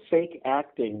no fake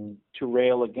acting to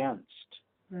rail against.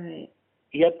 Right.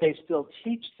 Yet they still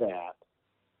teach that.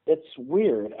 It's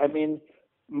weird. I mean,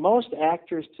 most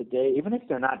actors today, even if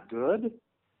they're not good,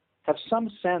 have some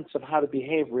sense of how to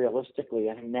behave realistically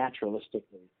and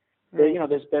naturalistically. Right. You know,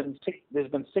 there's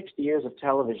been 60 years of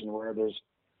television where there's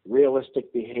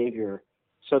realistic behavior,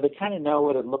 so they kind of know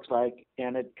what it looks like,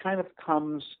 and it kind of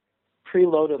comes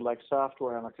preloaded like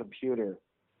software on a computer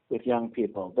with young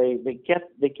people. They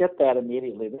get that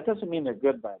immediately. That doesn't mean they're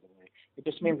good, by the way. It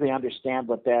just means they understand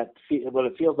what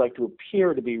it feels like to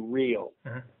appear to be real.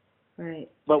 Mm-hmm. Right.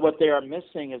 But what they are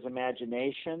missing is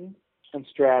imagination and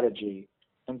strategy.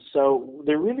 And so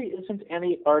there really isn't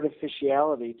any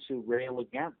artificiality to rail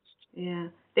against. Yeah.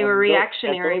 They were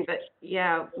reactionary, but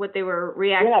yeah, what they were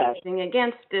reacting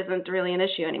against isn't really an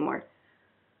issue anymore.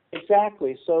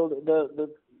 Exactly. So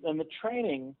the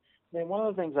training, I mean, one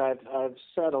of the things I've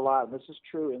said a lot, and this is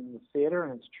true in the theater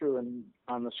and it's true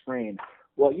on the screen,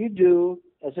 what you do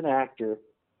as an actor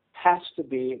has to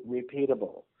be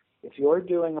repeatable. If you're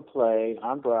doing a play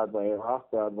on Broadway or off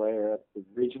Broadway or at the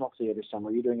regional theater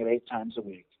somewhere, you're doing it 8 times a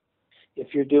week.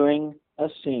 If you're doing a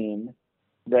scene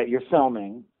that you're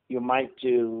filming, you might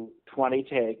do 20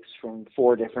 takes from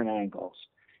 4 different angles.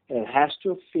 And it has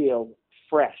to feel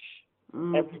fresh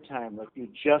every time, like you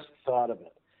just thought of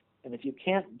it. And if you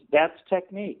can't, that's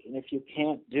technique. And if you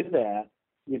can't do that,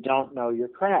 you don't know your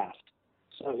craft.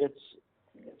 So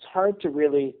it's hard to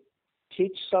really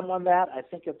teach someone that. I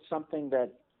think it's something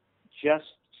that just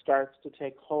starts to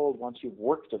take hold once you've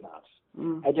worked enough.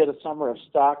 I did a summer of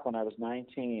stock when I was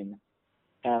 19,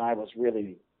 and I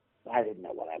didn't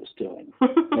know what I was doing.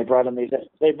 They brought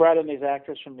in these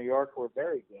actors from New York who were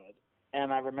very good.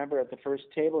 And I remember at the first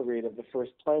table read of the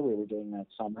first play we were doing that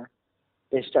summer,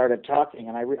 they started talking,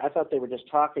 and I thought they were just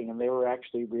talking, and they were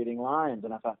actually reading lines.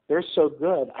 And I thought, they're so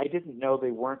good, I didn't know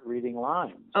they weren't reading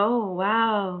lines. Oh,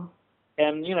 wow.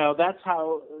 And, you know, that's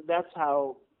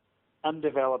how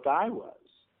undeveloped I was.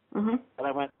 Mm-hmm. And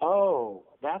I went, oh,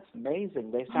 that's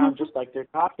amazing. They sound just like they're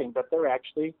talking, but they're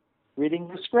actually reading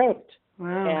the script.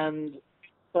 Wow. And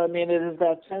so, I mean, it is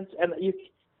that sense. And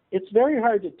it's very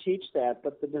hard to teach that,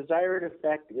 but the desired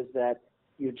effect is that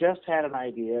you just had an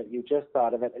idea, you just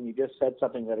thought of it, and you just said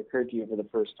something that occurred to you for the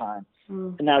first time.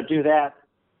 And now do that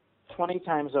 20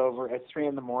 times over at 3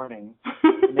 in the morning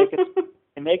and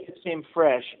make it seem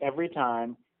fresh every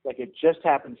time, like it just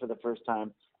happened for the first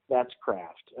time. That's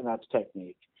craft, and that's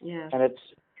technique. Yeah. And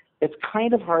it's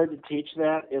kind of hard to teach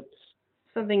that. It's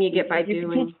something you get by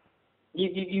doing.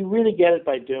 You really get it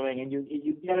by doing, and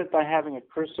you get it by having a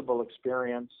crucible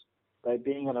experience, by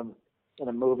being in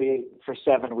a movie for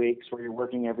 7 weeks where you're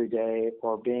working every day,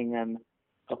 or being in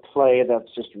a play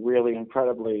that's just really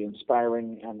incredibly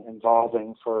inspiring and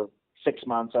involving for 6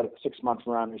 months, out of a 6-month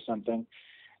run or something.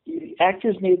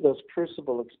 Actors need those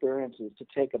crucible experiences to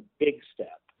take a big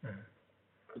step.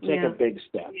 A big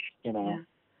step, you know.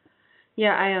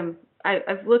 Yeah,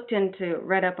 I've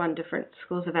read up on different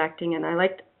schools of acting, and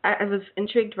I was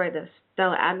intrigued by this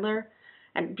Stella Adler,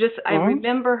 and I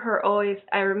remember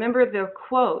I remember the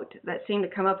quote that seemed to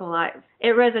come up a lot.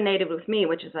 It resonated with me,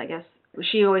 which is, I guess,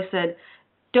 she always said,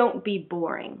 "Don't be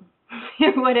boring.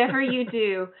 Whatever you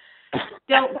do,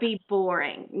 don't be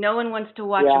boring. No one wants to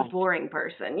watch a boring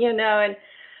person, you know." And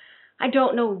I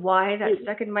don't know why that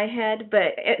stuck in my head,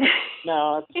 but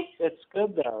No, it's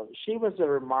good though. She was a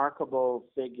remarkable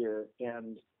figure,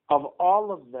 and of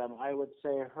all of them, I would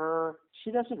say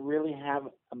she doesn't really have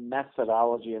a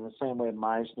methodology in the same way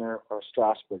Meisner or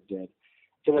Strasberg did.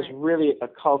 It was really a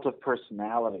cult of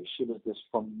personality. She was this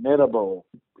formidable,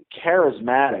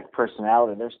 charismatic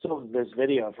personality. There's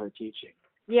video of her teaching.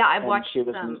 Yeah, I've watched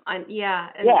some.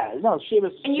 She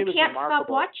was. And you can't remarkable. Stop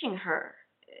watching her.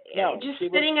 No, just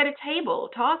sitting at a table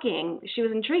talking, she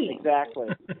was intriguing. Exactly.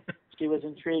 She was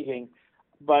intriguing,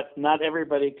 but not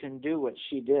everybody can do what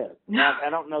she did. I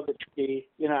don't know that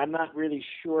I'm not really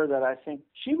sure that I think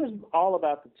she was all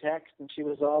about the text, and she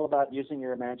was all about using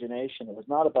your imagination. It was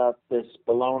not about this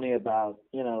baloney about,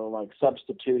 like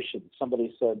substitution.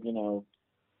 Somebody said,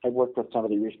 I worked with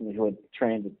somebody recently who had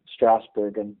trained at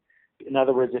Strasberg, and in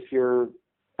other words,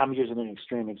 I'm using an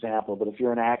extreme example, but if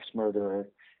you're an axe murderer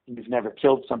and you've never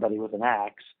killed somebody with an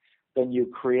axe, then you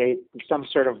create some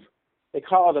sort of, they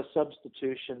call it a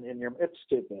substitution it's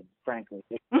stupid, frankly.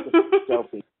 It's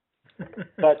dopey.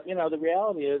 But, the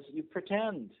reality is you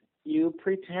pretend. You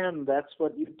pretend that's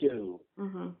what you do.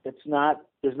 Mm-hmm.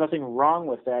 There's nothing wrong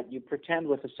with that. You pretend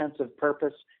with a sense of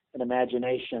purpose and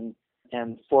imagination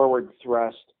and forward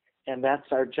thrust, and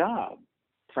that's our job,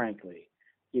 frankly.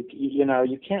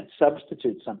 You can't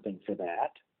substitute something for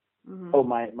that. Mm-hmm. Oh,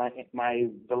 my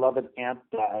beloved aunt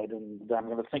died, and I'm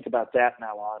going to think about that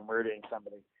now while I'm murdering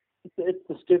somebody. It's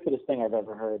the stupidest thing I've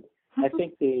ever heard. I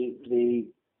think the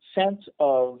sense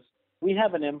of, we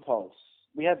have an impulse.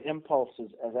 We have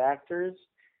impulses as actors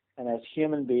and as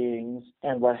human beings.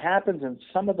 And what happens in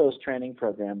some of those training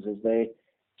programs is they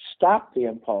stop the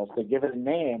impulse. They give it a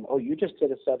name. Oh, you just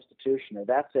did a substitution, or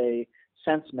that's a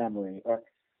sense memory,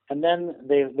 and then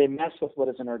they mess with what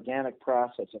is an organic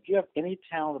process. If you have any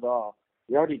talent at all,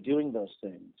 you're already doing those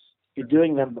things. You're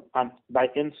doing them by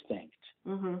instinct.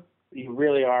 Mm-hmm. You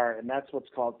really are, and that's what's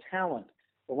called talent.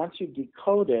 But once you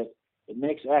decode it, it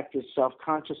makes actors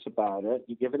self-conscious about it.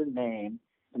 You give it a name,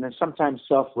 and then sometimes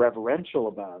self-reverential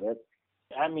about it.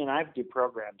 I mean, I've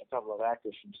deprogrammed a couple of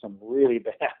actors from some really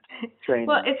bad training.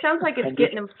 Well, it sounds like it's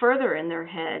getting them further in their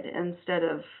head instead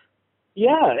of...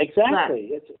 Yeah,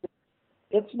 exactly.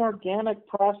 It's an organic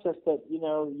process that,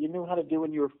 you knew how to do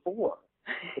when you were 4.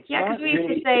 Yeah, because we used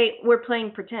to say we're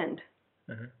playing pretend.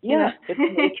 Mm-hmm. Yeah,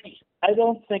 I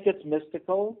don't think it's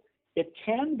mystical. It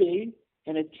can be,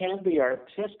 and it can be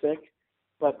artistic,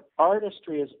 but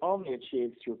artistry is only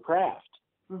achieved through craft.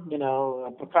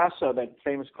 Mm-hmm. Picasso, that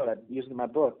famous quote I used in my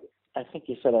book, I think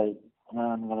he said, I'm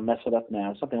going to mess it up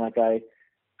now, something like I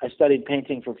studied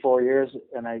painting for 4 years,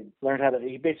 and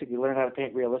he basically learned how to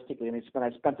paint realistically, and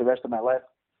I spent the rest of my life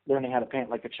learning how to paint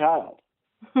like a child.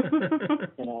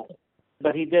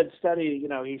 But he did study,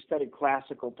 he studied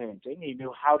classical painting. He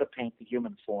knew how to paint the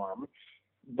human form,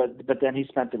 but then he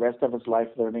spent the rest of his life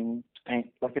learning to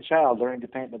paint like a child, learning to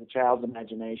paint with a child's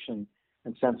imagination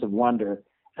and sense of wonder.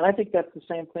 And I think that's the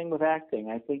same thing with acting.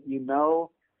 I think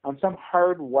on some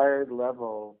hardwired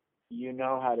level, you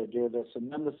know how to do this.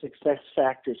 And then the success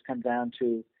factors come down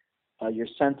to your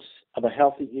sense of a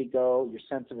healthy ego, your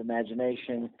sense of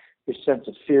imagination, your sense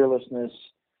of fearlessness,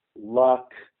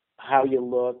 luck, how you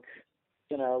look.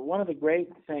 One of the great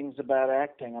things about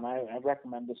acting, and I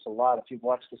recommend this a lot, if you've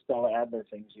watched the Stella Adler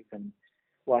things, you can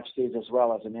watch these as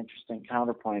well as an interesting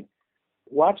counterpoint.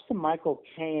 Watch the Michael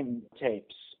Caine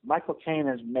tapes. Michael Caine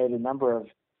has made a number of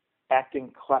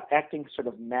acting sort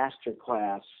of master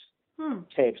class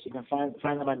tapes. You can find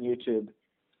them on YouTube.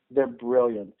 They're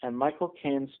brilliant. And Michael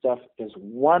Caine's stuff is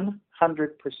 100%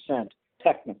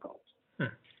 technical.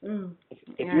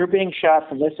 If you're being shot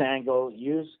from this angle,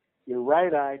 use your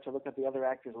right eye to look at the other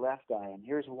actor's left eye, and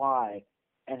here's why.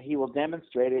 And he will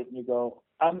demonstrate it, and you go,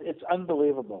 it's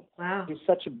unbelievable. Wow.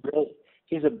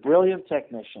 He's a brilliant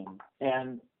technician,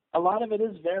 and a lot of it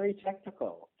is very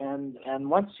technical. And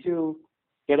once you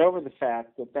get over the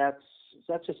fact that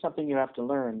that's just something you have to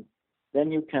learn,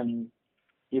 then you can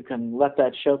let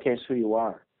that showcase who you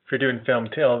are. If you're doing film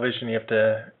television, you have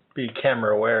to be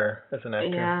camera aware as an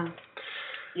actor. Yeah.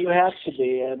 You have to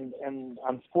be, and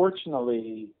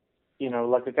unfortunately,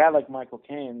 like a guy like Michael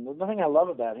Caine, the thing I love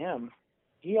about him,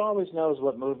 he always knows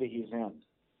what movie he's in.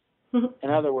 In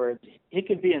other words, he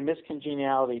could be in Miss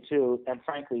Congeniality too, and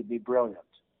frankly, be brilliant.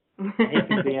 He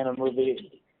could be in a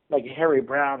movie like Harry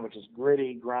Brown, which is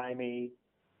gritty, grimy,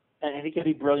 and he could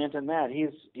be brilliant in that.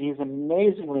 He's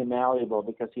amazingly malleable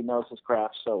because he knows his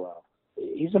craft so well.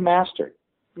 He's a master.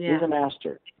 Yeah. He's a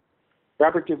master.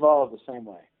 Robert Duvall is the same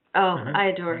way. Oh, I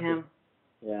adore him.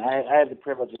 Yeah, I had the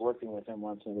privilege of working with him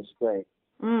once, and it was great.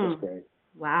 It was great.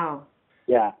 Wow.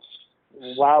 Yeah.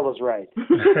 Wow was right.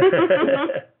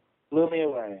 Blew me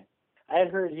away. I had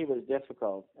heard he was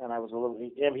difficult, and I was a little.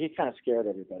 He kind of scared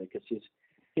everybody because he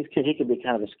can be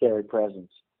kind of a scary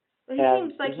presence. Well, he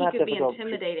seems like he could be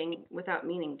intimidating without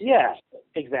meaning to. Yeah,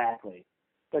 exactly.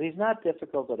 But he's not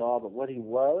difficult at all. But what he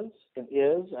was and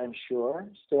is, I'm sure,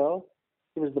 still,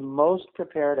 he was the most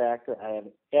prepared actor I have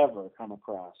ever come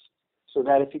across. So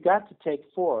that if he got to take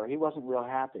 4, he wasn't real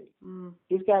happy.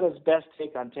 He's got his best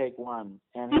take on take 1,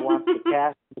 and he wants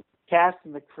the cast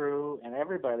and the crew and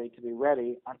everybody to be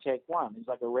ready on take 1. He's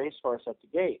like a racehorse at the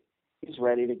gate. He's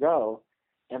ready to go.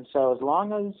 And so as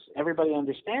long as everybody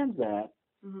understands that,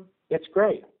 it's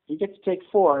great. You get to take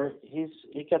 4, he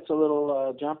gets a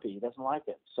little jumpy. He doesn't like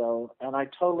it. So, and I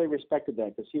totally respected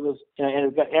that because he was, and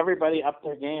it got everybody up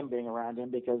their game being around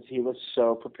him because he was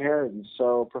so prepared and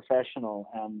so professional.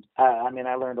 And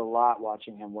I learned a lot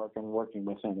watching him work and working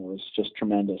with him. It was just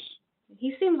tremendous.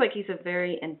 He seems like he's a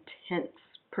very intense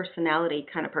personality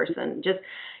kind of person. Just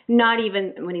not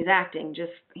even when he's acting,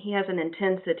 just he has an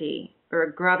intensity or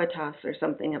a gravitas or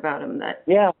something about him that.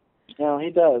 Yeah, he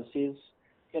does. He's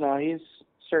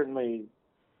certainly,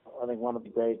 I think, one of the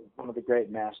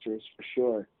great masters for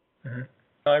sure. Mm-hmm.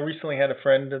 I recently had a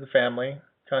friend of the family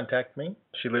contact me.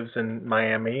 She lives in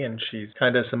Miami, and she's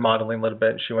kind of does some modeling a little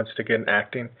bit. And she wants to get in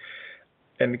acting,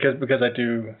 and because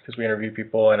we interview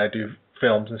people, and I do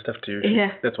films and stuff too.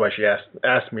 Yeah. That's why she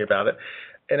asked me about it.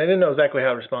 And I didn't know exactly how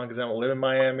to respond because I don't live in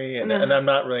Miami, and I'm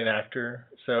not really an actor.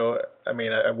 So, I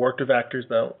mean, I've worked with actors,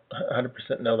 but I don't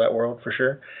 100% know that world for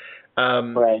sure.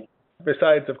 Right.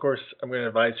 Besides, of course, I'm going to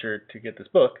advise her to get this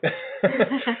book.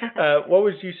 What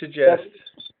would you suggest?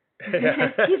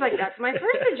 He's like, that's my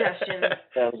first suggestion.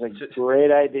 That was a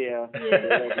great idea.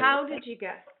 Yeah. How did you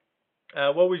guess?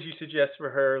 What would you suggest for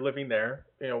her living there?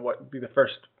 What would be the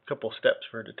first couple steps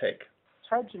for her to take? It's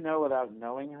hard to know without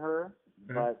knowing her,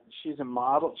 but she's a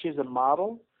model.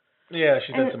 Yeah,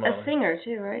 she does some modeling. A singer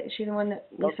too, right? Is she the one that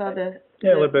we saw the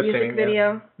music singing,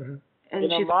 video? Yeah. Mm-hmm.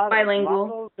 And she's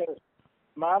bilingual.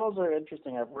 Models are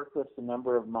interesting. I've worked with a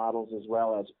number of models as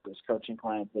well as coaching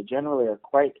clients. They generally are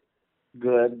quite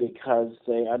good because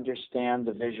they understand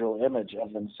the visual image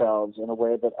of themselves in a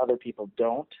way that other people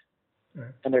don't. Mm-hmm.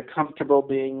 And they're comfortable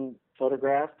being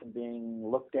photographed and being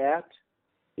looked at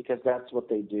because that's what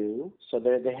they do. So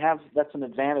that's an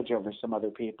advantage over some other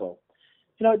people.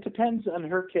 It depends on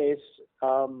her case.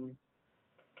 I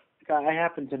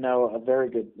happen to know a very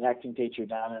good acting teacher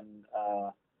down in,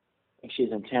 I think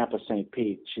she's in Tampa, St.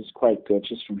 Pete. She's quite good.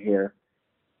 She's from here.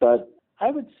 But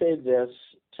I would say this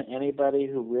to anybody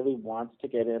who really wants to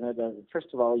get in it.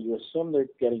 First of all, you assume they're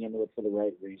getting into it for the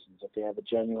right reasons, that they have a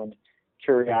genuine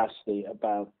curiosity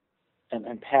about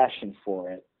and passion for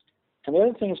it. And the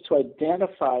other thing is to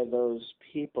identify those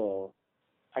people.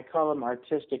 I call them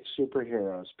artistic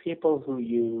superheroes, people who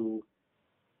you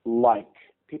like,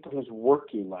 people whose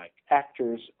work you like,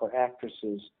 actors or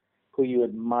actresses who you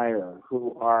admire,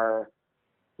 who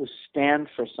stand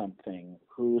for something,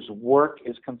 whose work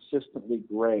is consistently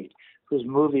great, whose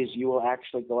movies you will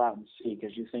actually go out and see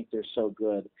because you think they're so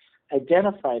good.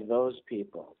 Identify those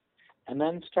people and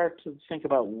then start to think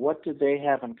about what do they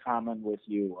have in common with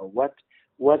you, or what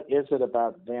is it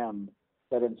about them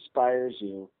that inspires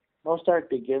you. Most art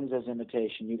begins as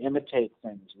imitation. You imitate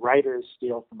things. Writers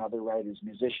steal from other writers.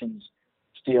 Musicians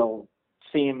steal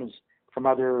themes from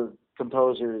other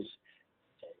composers.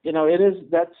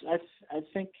 I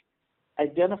think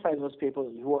identify those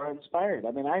people who are inspired.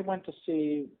 I mean, I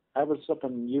was up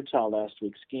in Utah last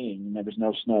week skiing, and there was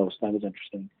no snow, so that was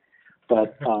interesting.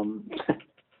 But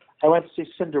I went to see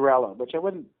Cinderella, which I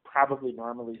wouldn't probably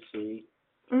normally see.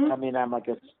 Mm-hmm. I mean, I'm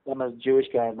a Jewish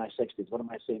guy in my 60s. What am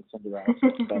I seeing Cinderella?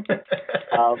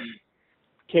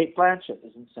 Cate Blanchett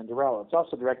is in Cinderella. It's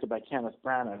also directed by Kenneth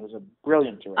Branagh, who's a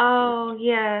brilliant director. Oh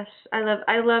yes,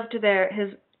 I loved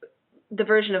the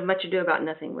version of Much Ado About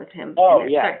Nothing with him. Oh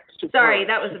yeah. Sorry,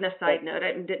 that was an aside note.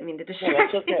 I didn't mean to distract.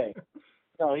 No, that's okay.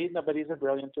 But he's a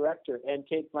brilliant director. And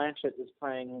Cate Blanchett is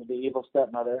playing the evil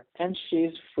stepmother, and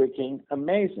she's freaking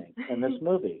amazing in this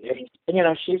movie.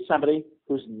 And she's somebody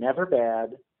who's never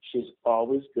bad. She's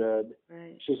always good.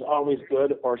 Right. She's always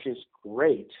good, or she's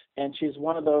great. And she's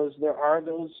one of those. There are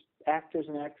those actors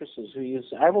and actresses who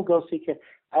I will see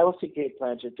Cate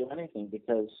Blanchett do anything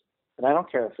because, and I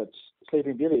don't care if it's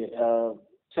Sleeping Beauty,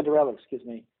 Cinderella,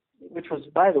 which was,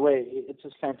 by the way, it's a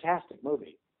fantastic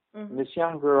movie. Mm-hmm. And this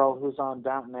young girl who's on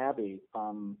Downton Abbey,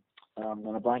 I'm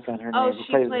going to blank on her name.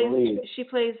 She plays the lead. She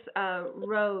plays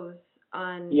Rose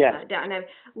on Downton Abbey.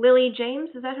 Lily James,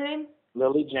 is that her name?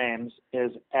 Lily James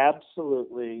is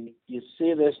absolutely. You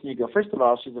see this and you go. First of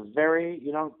all, she's a very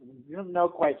you don't know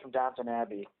quite from Downton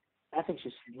Abbey. I think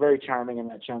she's very charming in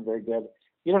that show, and very good.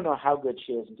 You don't know how good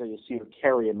she is until you see her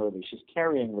carry a movie. She's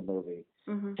carrying the movie,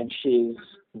 mm-hmm. and she's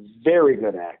a very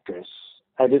good actress.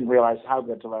 I didn't realize how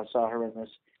good till I saw her in this.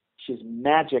 She's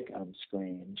magic on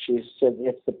screen. She's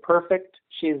the perfect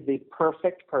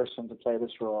person to play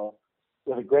this role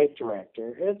with a great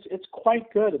director. It's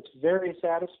quite good. It's very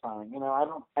satisfying.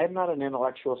 I'm not an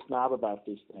intellectual snob about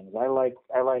these things. I like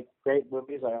great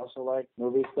movies. I also like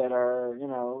movies that are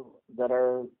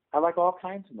I like all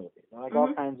kinds of movies. I like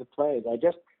all kinds of plays. I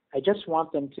just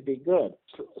want them to be good.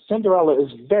 Cinderella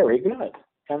is very good.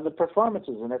 And the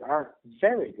performances in it are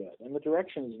very good, and the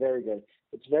direction is very good.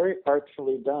 It's very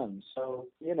artfully done. So,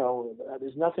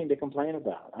 there's nothing to complain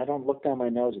about. I don't look down my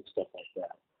nose at stuff like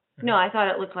that. No, I thought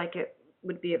it looked like it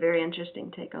would be a very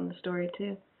interesting take on the story,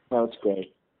 too. No, it's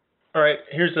great. All right,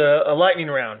 here's a lightning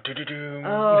round. Do-do-do.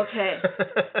 Oh, okay.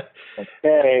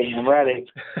 Okay, I'm ready.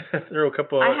 There are a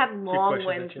couple. I have long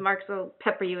ones. Mark will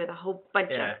pepper you with a whole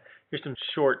bunch of. Here's some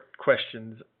short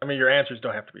questions. I mean, your answers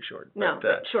don't have to be short.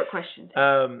 But short questions.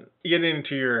 Getting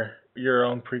into your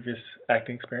own previous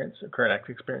acting experience, or current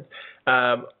acting experience,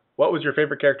 what was your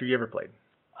favorite character you ever played?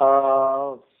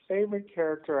 Favorite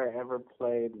character I ever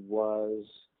played was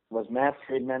Matt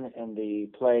Friedman in the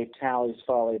play Tally's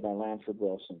Folly by Lanford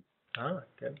Wilson. Oh,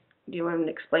 good. Do you want to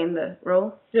explain the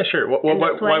role? Yeah, sure.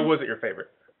 Why was it your favorite?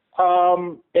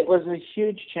 It was a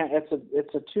huge challenge.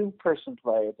 It's a two-person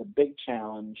play. It's a big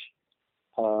challenge.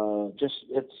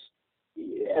 It's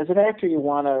as an actor, you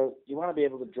want to be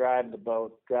able to drive the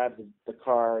boat, drive the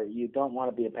car. You don't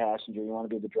want to be a passenger. You want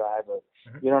to be the driver.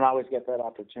 Mm-hmm. You don't always get that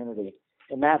opportunity.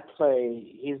 In that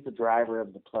play, he's the driver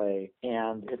of the play,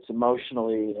 and it's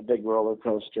emotionally a big roller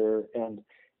coaster. And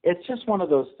it's just one of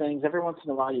those things. Every once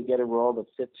in a while, you get a role that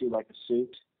fits you like a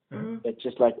suit. Mm-hmm. It's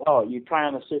just like, you try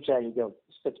on a suit jacket, you go,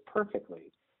 this fits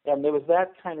perfectly. And there was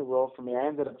that kind of role for me. I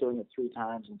ended up doing it 3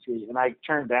 times, and I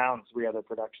turned down 3 other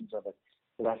productions of it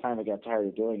because I finally got tired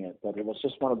of doing it. But it was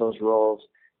just one of those roles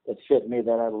that fit me,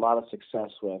 that I had a lot of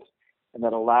success with, and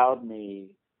that allowed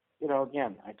me,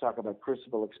 again, I talk about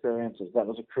crucible experiences. That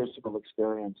was a crucible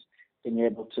experience, being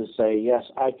able to say, yes,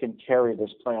 I can carry this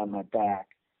play on my back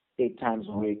 8 times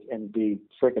a week and be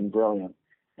freaking brilliant.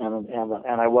 And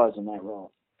I was in that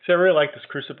role. So I really like this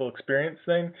crucible experience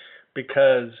thing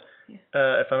because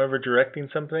if I'm ever directing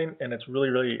something and it's really,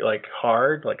 really like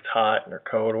hard, like it's hot or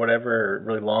cold or whatever, or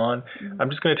really long, I'm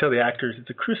just going to tell the actors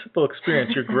it's a crucible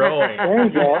experience. You're growing. There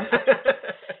you go.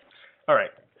 All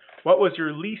right. What was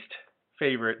your least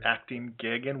favorite acting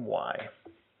gig and why?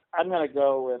 I'm going to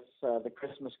go with the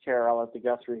Christmas Carol at the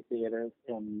Guthrie Theater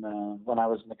when I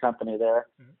was in the company there.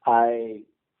 Mm-hmm.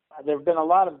 There have been a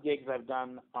lot of gigs I've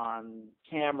done on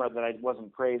camera that I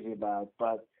wasn't crazy about,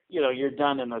 but you're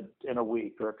done in a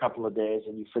week or a couple of days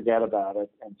and you forget about it,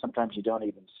 and sometimes you don't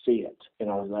even see it.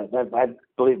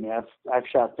 Believe me, I've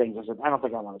shot things I said, I don't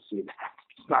think I want to see that.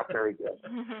 It's not very good.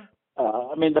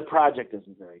 The project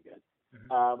isn't very good.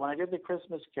 When I did the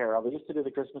Christmas Carol, they used to do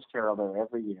the Christmas Carol there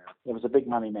every year. It was a big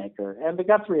money maker, and the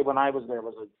Guthrie, when I was there,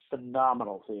 was a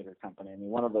phenomenal theater company. I mean,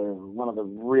 one of the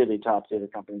really top theater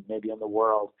companies maybe in the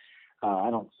world. I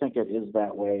don't think it is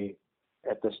that way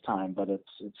at this time, but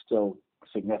it's still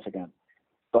significant.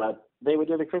 But they would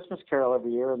do the Christmas Carol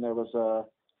every year, and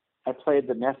I played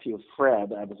the nephew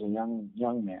Fred. I was a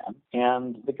young man,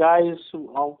 and the guys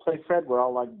who all played Fred were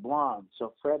all like blonde.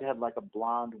 So Fred had like a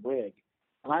blonde wig.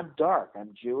 And I'm dark.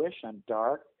 I'm Jewish. I'm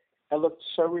dark. I looked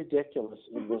so ridiculous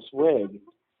in this wig.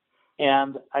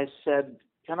 And I said,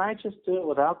 can I just do it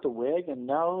without the wig? And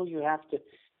no, you have to.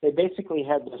 They basically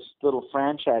had this little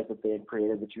franchise that they had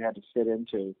created that you had to fit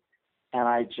into.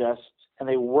 And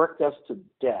they worked us to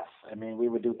death. I mean, we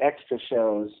would do extra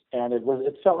shows, and it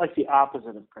felt like the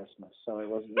opposite of Christmas. So it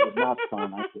was not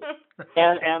fun.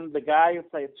 And the guy who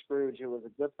played Scrooge, who was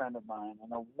a good friend of mine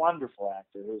and a wonderful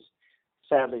actor, who's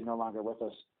sadly no longer with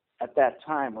us, at that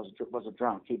time was a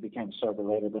drunk. He became sober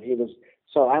later, but he was.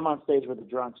 So I'm on stage with a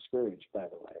drunk Scrooge, by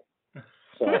the way.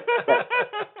 So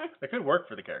that could work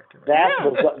for the character. Right?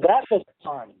 That was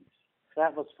fun.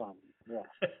 That was fun. Yeah.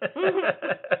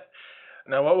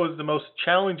 Now, what was the most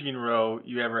challenging role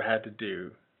you ever had to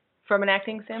do? From an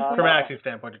acting standpoint? From an acting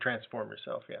standpoint, to transform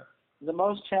yourself, yeah. The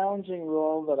most challenging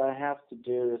role that I have to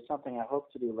do is something I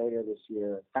hope to do later this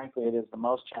year. Frankly, it is the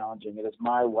most challenging. It is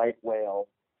My White Whale.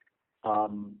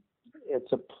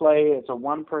 It's a play. It's a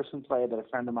one-person play that a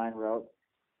friend of mine wrote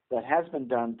that has been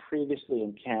done previously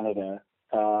in Canada.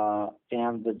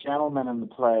 And the gentleman in the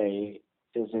play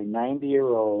is a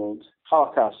 90-year-old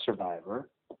Holocaust survivor.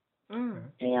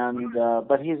 And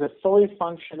but he's a fully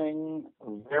functioning,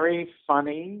 very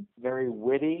funny, very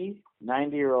witty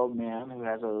 90-year-old man who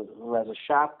has a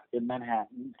shop in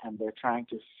Manhattan, and they're trying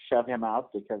to shove him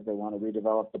out because they want to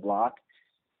redevelop the block,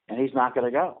 and he's not going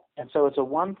to go. And so it's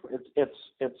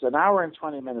an hour and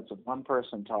 20 minutes of one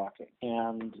person talking,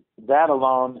 and that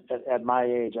alone, at my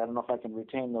age, I don't know if I can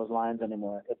retain those lines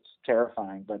anymore. It's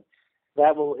terrifying, but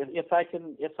that will, if I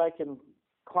can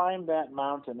climb that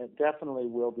mountain, it definitely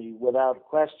will be, without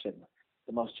question,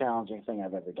 the most challenging thing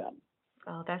I've ever done.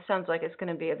 Oh, that sounds like it's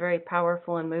going to be a very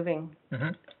powerful and moving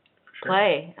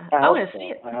play. I want to see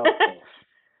it. I hope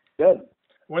so. Good.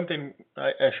 One thing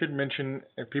I should mention,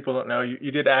 if people don't know,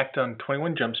 you did act on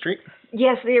 21 Jump Street.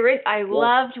 Yes, I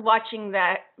loved watching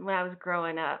that when I was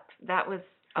growing up. That was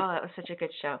such a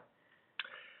good show.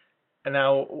 And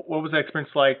now, what was that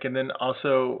experience like? And then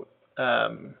also,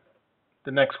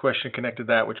 the next question connected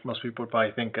to that, which most people would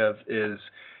probably think of, is,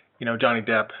 Johnny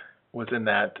Depp was in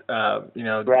that.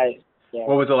 Right. Yeah.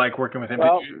 What was it like working with him?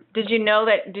 Well, did you know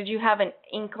that? Did you have an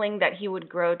inkling that he would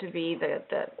grow to be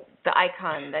the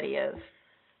icon that he is?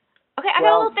 Okay, I got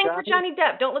a little thing for Johnny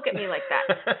Depp. Don't look at me like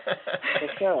that.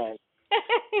 It's all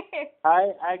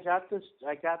right. I got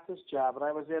this job, and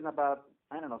I was in about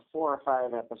 4 or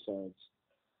 5 episodes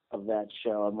of that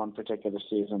show in one particular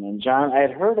season. And I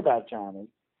had heard about Johnny,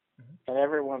 and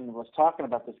everyone was talking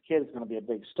about this kid is going to be a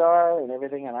big star and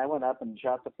everything. And I went up and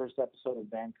shot the first episode in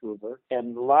Vancouver,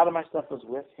 and a lot of my stuff was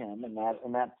with him in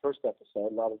that first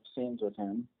episode. A lot of scenes with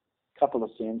him, a couple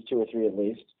of scenes, 2 or 3 at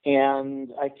least.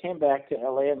 And I came back to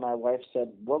LA, and my wife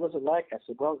said, "What was it like?" I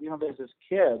said, "Well, there's this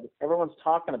kid. Everyone's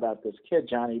talking about this kid,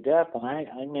 Johnny Depp, and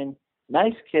I mean,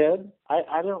 nice kid.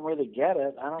 I don't really get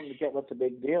it. I don't get what the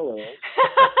big deal is."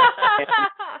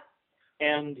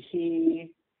 and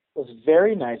he was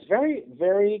very nice, very,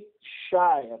 very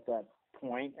shy at that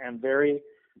point, and very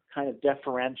kind of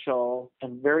deferential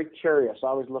and very curious,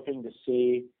 always looking to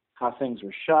see how things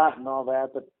were shot and all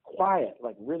that, but quiet,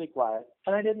 like really quiet.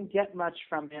 And I didn't get much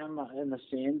from him in the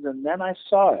scenes, and then I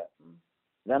saw it.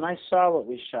 Then I saw what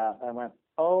we shot. I went,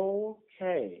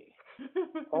 okay,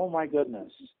 oh my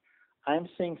goodness. I'm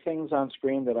seeing things on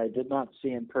screen that I did not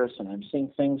see in person. I'm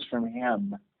seeing things from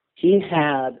him. He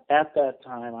had, at that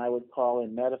time, I would call a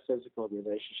metaphysical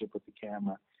relationship with the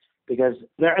camera, because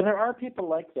there are people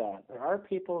like that. There are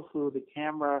people who the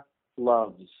camera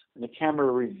loves, and the camera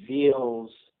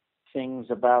reveals things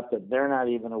about that they're not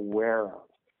even aware of.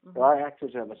 Mm-hmm. There are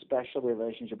actors who have a special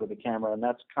relationship with the camera, and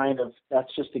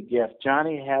that's just a gift.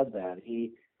 Johnny had that.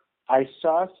 I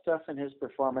saw stuff in his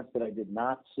performance that I did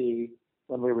not see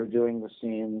when we were doing the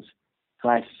scenes.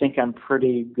 And I think I'm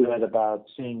pretty good about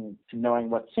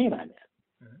knowing what scene I'm in.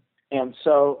 Mm-hmm. And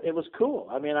so it was cool.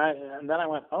 I mean, and then I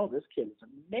went, oh, this kid is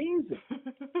amazing.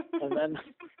 And then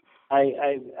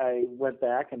I went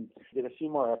back and did a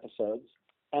few more episodes.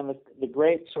 And the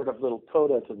great sort of little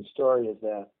coda to the story is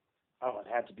that, it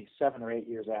had to be 7 or 8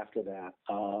 years after that.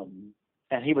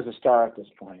 And he was a star at this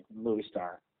point, a movie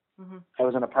star. Mm-hmm. I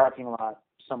was in a parking lot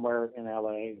somewhere in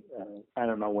LA. I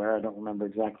don't know where. I don't remember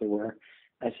exactly where.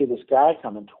 I see this guy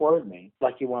coming toward me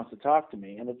like he wants to talk to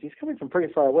me, and he's coming from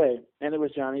pretty far away, and it was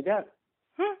Johnny Depp.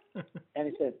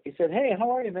 And he said, "Hey,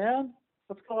 how are you, man?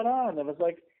 What's going on?" And it was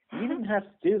like, he didn't have to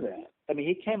do that. I mean,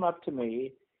 he came up to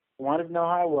me, wanted to know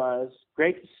how I was.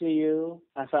 Great to see you.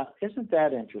 I thought, isn't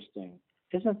that interesting?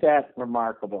 Isn't that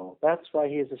remarkable? That's why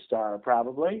he's a star,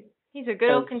 probably. He's a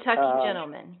good old Kentucky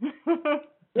gentleman.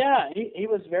 Yeah, he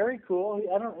was very cool.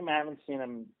 I haven't seen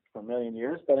him for a million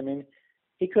years, but I mean,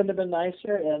 he couldn't have been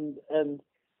nicer, and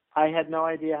I had no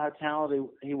idea how talented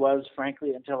he was,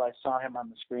 frankly, until I saw him on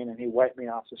the screen, and he wiped me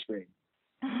off the screen.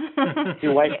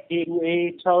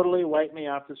 He totally wiped me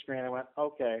off the screen. I went,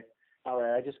 okay, all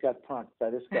right, I just got punked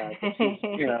by this guy.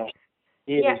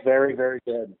 He was very, very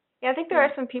good. Yeah, I think there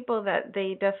are some people that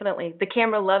they definitely, the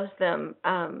camera loves them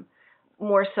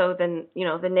more so than,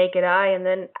 the naked eye. And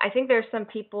then I think there's some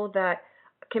people that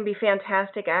can be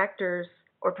fantastic actors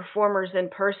or performers in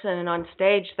person and on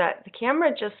stage that the camera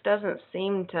just doesn't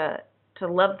seem to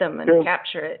love them and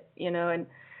capture it, and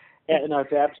yeah, no,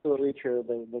 it's absolutely true.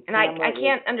 The and I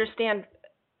can't understand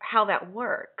how that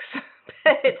works.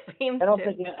 But it seems I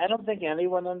don't think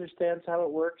anyone understands how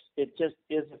it works. It just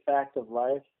is a fact of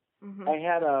life. Mm-hmm. I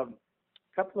had a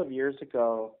couple of years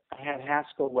ago, I had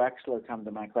Haskell Wexler come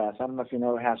to my class. I don't know if you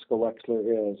know who Haskell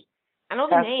Wexler is. I know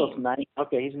the name.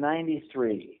 He's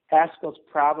 93. Haskell's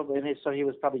probably, so he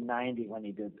was probably 90 when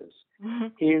he did this. Mm-hmm.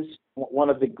 He's one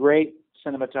of the great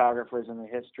cinematographers in the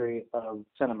history of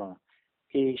cinema.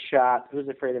 He shot Who's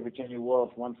Afraid of Virginia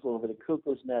Woolf, One Flew Over the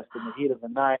Cuckoo's Nest, In the Heat of the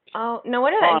Night. Oh, no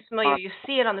wonder that is familiar. You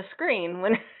see it on the screen.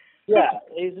 Yeah,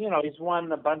 he's won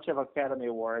a bunch of Academy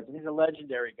Awards, and he's a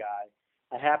legendary guy.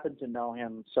 I happen to know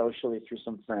him socially through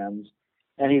some friends,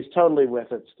 and he's totally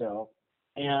with it still.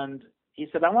 And he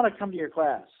said, I want to come to your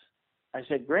class. I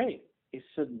said, great. I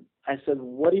said,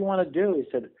 what do you want to do? He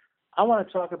said, I want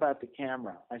to talk about the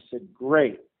camera. I said,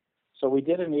 great. So we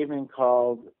did an evening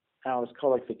called, it was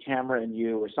called like The Camera and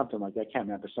You or something like that. I can't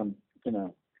remember, some,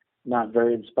 not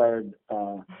very inspired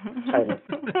title.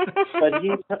 But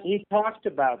he talked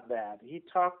about that. He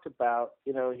talked about,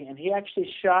 and he actually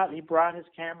he brought his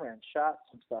camera and shot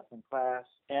some stuff in class.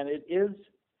 And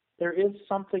there is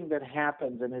something that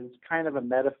happens, and it's kind of a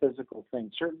metaphysical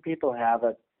thing. Certain people have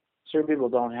it. Certain people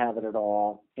don't have it at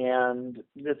all. And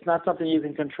it's not something you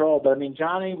can control. But, I mean,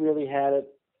 Johnny really had it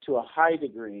to a high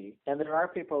degree. And there are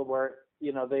people where,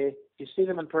 you see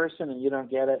them in person and you don't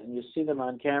get it, and you see them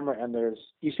on camera and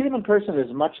you see them in person,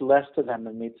 there's much less to them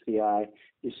than meets the eye.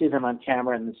 You see them on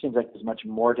camera and it seems like there's much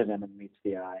more to them than meets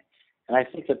the eye. And I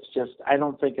think I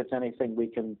don't think it's anything we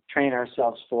can train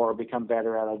ourselves for or become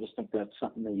better at. I just think that's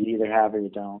something that you either have or you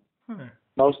don't.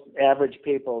 Most average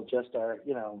people just are,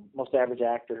 most average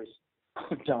actors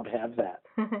don't have that.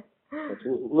 It's a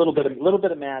little bit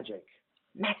of magic.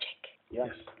 Magic. Yes.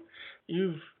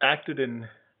 You've acted in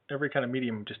every kind of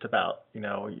medium, just about,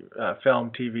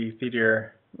 film, TV,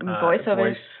 theater,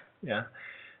 voiceovers. Yeah.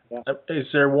 Yeah. Is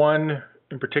there one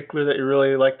in particular that you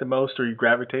really like the most, or you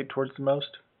gravitate towards the most?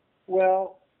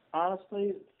 Well,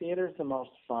 honestly, theater's the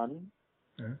most fun.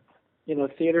 Mhm. You know,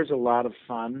 theater's a lot of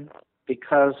fun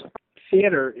because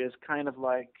theater is kind of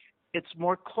like, it's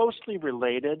more closely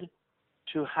related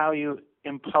to how you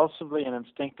impulsively and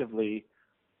instinctively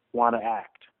want to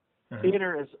act. Mhm.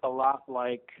 Theater is a lot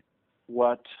like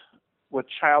what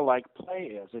childlike play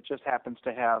is. It just happens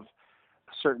to have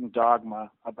a certain dogma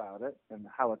about it and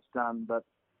how it's done, but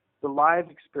the live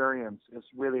experience is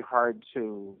really hard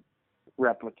to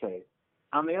replicate.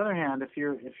 On the other hand, if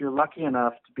you're lucky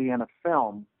enough to be in a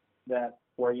film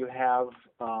where you have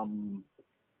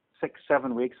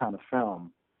 6-7 weeks on a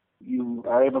film, you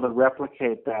are able to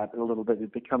replicate that a little bit.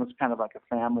 It becomes kind of like a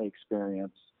family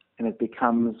experience, and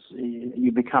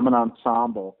you become an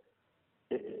ensemble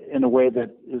in a way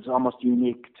that is almost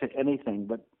unique to anything.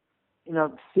 But you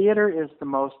know, theater is the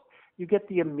most. You get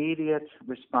the immediate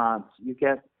response. You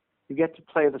get to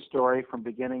play the story from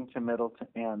beginning to middle to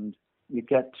end. You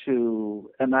get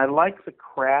to, and I like the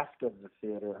craft of the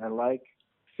theater. I like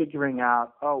figuring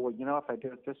out, oh, well, you know, if I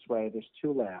do it this way, there's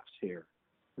 2 laughs here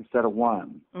instead of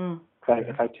 1.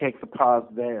 If I take the pause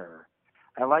there,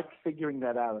 I like figuring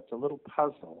that out. It's a little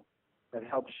puzzle that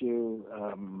helps you,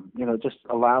 just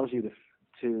allows you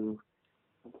to.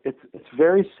 It's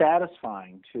very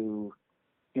satisfying to,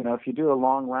 you know, if you do a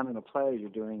long run in a play, you're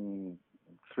doing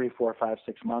 3, 4, 5,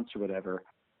 6 months or whatever,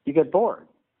 you get bored.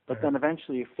 But then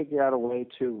eventually you figure out a way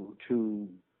to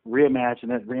reimagine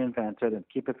it, reinvent it, and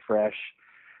keep it fresh.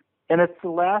 And it's the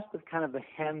last of kind of the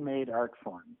handmade art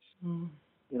forms.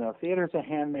 You know, theater is a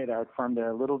handmade art form. There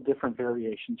are little different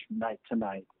variations from night to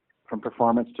night, from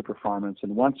performance to performance.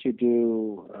 And once you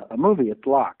do a movie, it's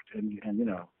locked, and you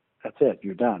know, that's it.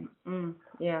 You're done.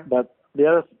 Yeah. But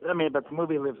the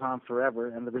movie lives on forever,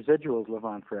 and the residuals live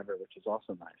on forever, which is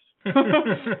also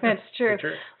nice. That's true.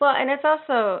 Well, and it's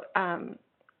also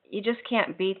you just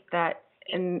can't beat that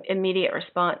immediate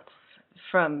response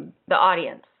from the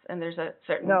audience, and there's a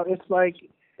certain it's like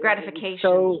gratification.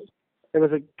 So there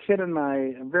was a kid a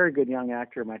very good young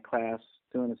actor in my class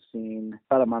doing a scene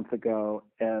about a month ago,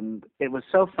 and it was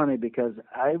so funny because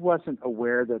I wasn't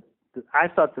aware that I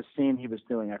thought the scene he was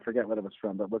doing, I forget what it was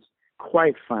from, but was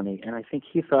quite funny, and I think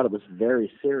he thought it was very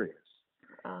serious.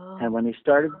 Oh. And when he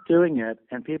started doing it,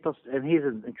 and he's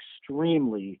an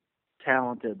extremely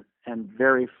talented and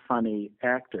very funny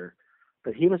actor,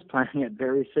 but he was playing it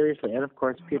very seriously, and of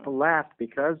course people laughed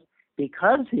because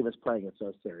he was playing it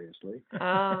so seriously.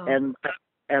 Oh.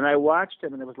 And I watched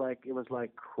him, and it was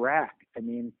like crack. I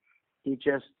mean, he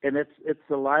just, and it's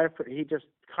the live. He just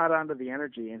caught onto the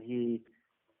energy, and he,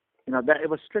 you know, that it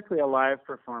was strictly a live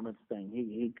performance thing.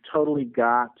 He totally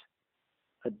got,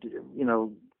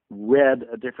 read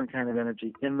a different kind of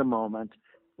energy in the moment,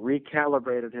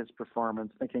 recalibrated his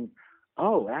performance, thinking,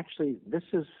 oh, actually, this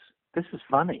is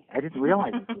funny. I didn't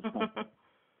realize this was funny.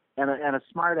 And a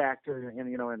smart actor,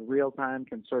 in real time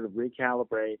can sort of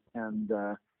recalibrate and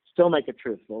still make it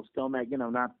truthful, still make,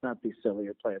 not be silly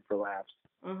or play it for laughs.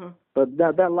 Mm-hmm. But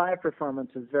that live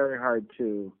performance is very hard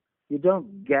to. You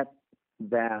don't get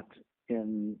that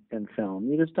in film.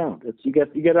 You just don't. You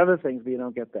get other things, but you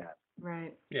don't get that.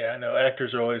 Right. Yeah, I know.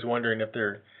 Actors are always wondering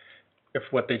if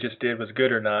what they just did was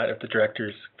good or not, if the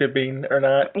director's fibbing or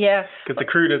not. Yeah. Because the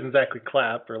crew doesn't exactly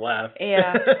clap or laugh.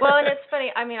 Yeah. Well, and it's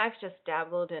funny. I mean, I've just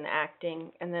dabbled in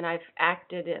acting, and then I've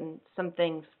acted in some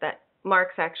things that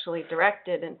Mark's actually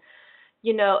directed, and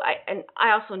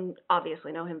I also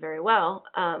obviously know him very well,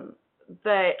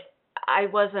 but I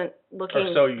wasn't looking.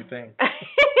 Or so you think.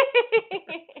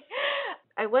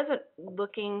 I wasn't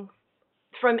looking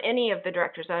from any of the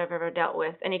directors that I've ever dealt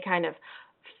with any kind of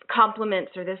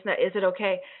compliments or this and that. Is it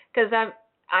okay? Because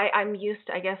I'm used,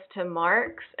 I guess, to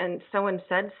Mark's, and someone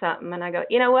said something, and I go,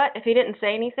 you know what? If he didn't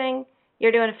say anything,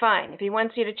 you're doing fine. If he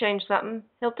wants you to change something,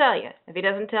 he'll tell you. If he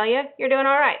doesn't tell you, you're doing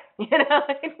all right.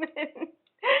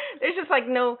 There's just like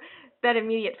that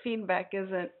immediate feedback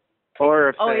isn't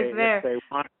always there.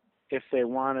 If they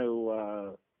want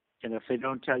to, and if they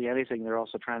don't tell you anything, they're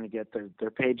also trying to get their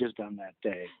pages done that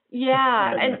day.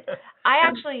 Yeah, and I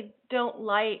actually don't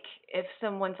like if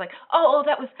someone's like, oh,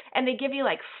 that was, and they give you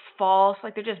like false,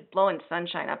 like they're just blowing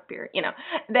sunshine up here,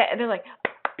 They're like,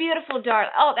 beautiful,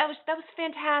 darling. Oh, that was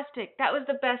fantastic. That was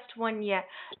the best one yet.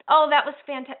 Oh, that was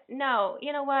fantastic. No,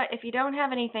 you know what? If you don't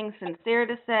have anything sincere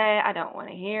to say, I don't want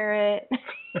to hear it.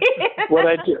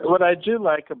 What I do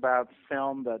like about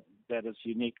film that is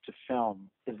unique to film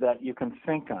is that you can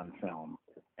think on film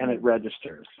and it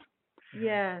registers.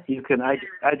 Yes. You can. I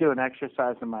do an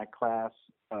exercise in my class.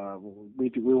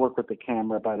 We work with the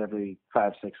camera about every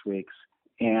 5-6 weeks,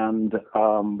 And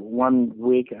one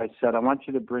week I said, I want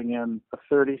you to bring in a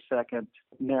 30-second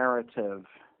narrative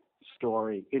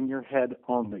story in your head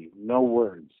only, no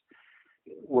words.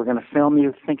 We're going to film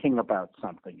you thinking about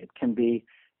something. It can be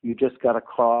you just got a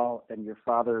call and your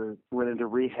father went into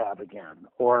rehab again,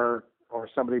 or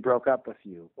somebody broke up with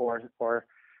you, or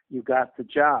you got the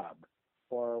job,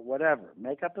 or whatever.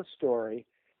 Make up a story,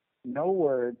 no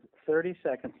words, 30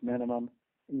 seconds minimum,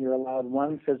 and you're allowed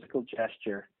one physical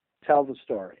gesture. Tell the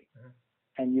story.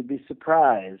 And you'd be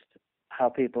surprised how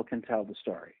people can tell the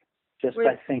story just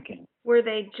by thinking. Were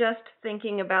they just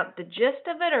thinking about the gist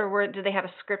of it, or did they have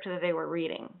a script that they were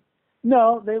reading?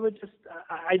 No, they would just,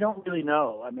 I don't really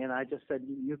know. I mean, I just said,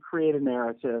 you create a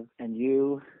narrative, and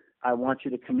I want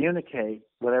you to communicate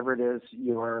whatever it is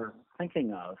you're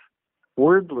thinking of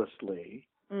wordlessly.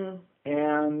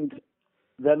 And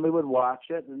then we would watch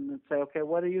it and say, okay,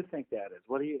 what do you think that is?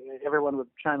 Everyone would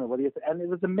chime in, what do you think? And it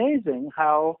was amazing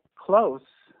how close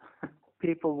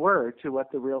people were to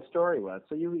what the real story was.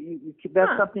 So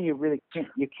that's something you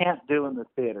can't do in the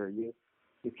theater. You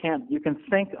can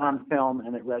think on film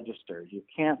and it registers. You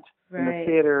can't in the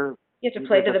theater. You have to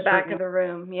play to the back of the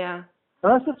room, yeah.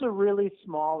 Unless it's a really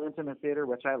small, intimate theater,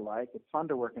 which I like. It's fun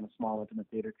to work in a small, intimate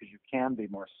theater because you can be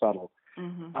more subtle.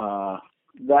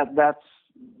 That's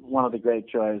one of the great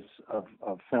joys of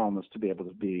film, is to be able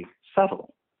to be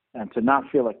subtle and to not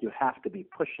feel like you have to be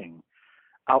pushing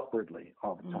outwardly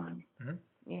all the time.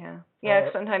 Yeah.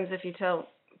 Sometimes if you tell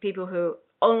people who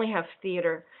only have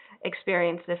theater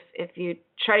experience, if you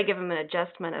try to give them an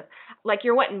adjustment of, like,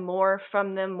 you're wanting more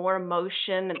from them, more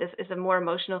emotion, and this is a more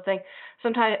emotional thing,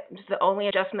 sometimes the only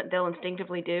adjustment they'll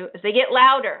instinctively do is they get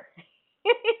louder.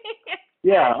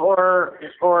 Yeah, or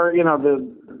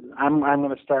I'm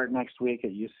going to start next week at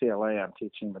UCLA. I'm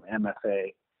teaching them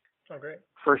MFA. Oh, great.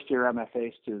 First year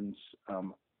MFA students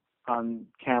on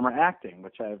camera acting,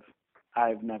 which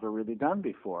I've never really done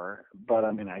before. But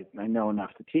I mean, I know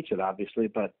enough to teach it, obviously.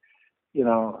 But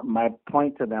my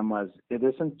point to them was, it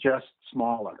isn't just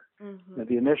smaller.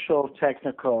 The initial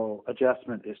technical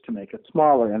adjustment is to make it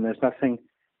smaller, and there's nothing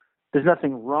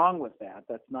wrong with that.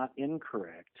 That's not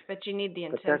incorrect. But you need the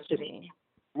intensity.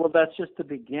 That's just the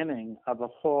beginning of a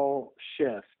whole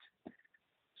shift.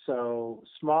 So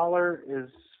smaller is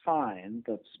fine,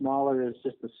 but smaller is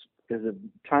just a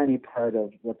tiny part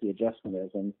of what the adjustment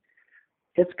is. And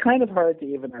it's kind of hard to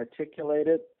even articulate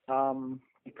it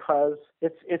because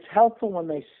it's helpful when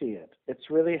they see it. It's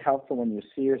really helpful when you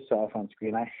see yourself on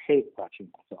screen. I hate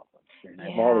watching myself on screen.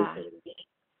 I've always hated it.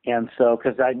 And so,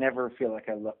 because I never feel like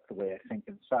I look the way I think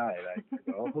inside, I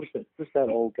go, who's that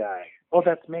old guy? Oh,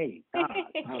 that's me.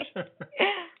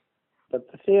 But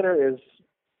the theater is,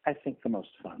 I think, the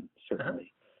most fun,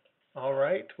 certainly. All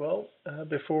right. Well,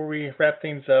 before we wrap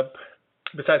things up,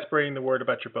 besides spreading the word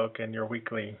about your book and your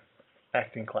weekly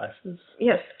acting classes,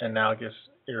 yes, and now I guess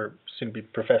you're soon-to-be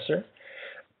professor,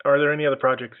 are there any other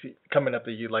projects coming up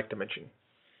that you'd like to mention?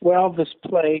 Well, this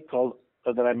play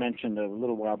that I mentioned a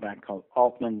little while back called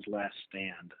Altman's Last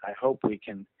Stand. I hope we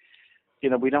can,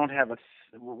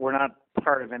 we're not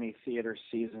part of any theater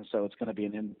season, so it's going to be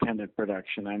an independent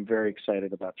production. I'm very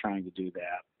excited about trying to do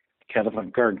that. Kind of a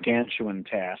gargantuan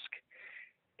task.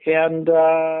 And,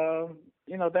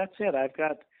 that's it. I've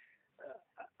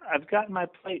got my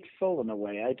plate full in a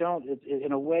way. I was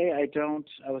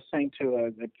saying I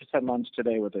just had lunch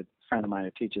today with a friend of mine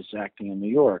who teaches acting in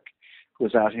New York, who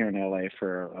was out here in LA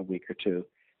for a week or two.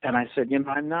 And I said,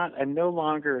 I'm no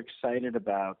longer excited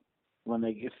about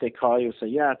if they call you and say,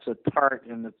 yeah, it's a part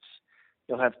and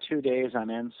you'll have 2 days on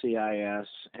NCIS.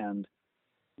 And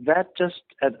that just,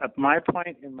 at my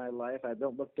point in my life, I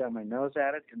don't look down my nose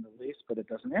at it in the least, but it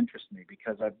doesn't interest me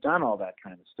because I've done all that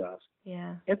kind of stuff.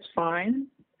 Yeah. It's fine.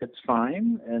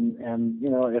 And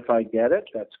if I get it,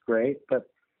 that's great. But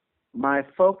my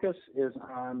focus is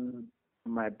on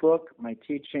my book, my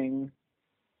teaching,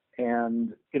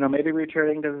 and maybe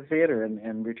returning to the theater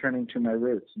and returning to my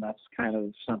roots. And that's kind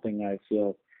of something I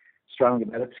feel strongly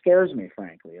about. It scares me,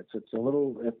 frankly.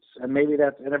 And maybe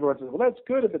and everyone says, well, that's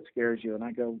good if it scares you. And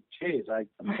I go, geez, I'm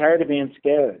tired of being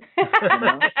scared.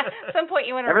 At some point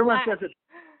you want to relax.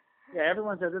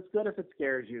 Everyone says it's good if it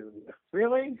scares you.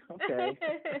 Really? Okay.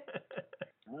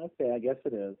 Okay, I guess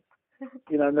it is.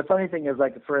 And the funny thing is,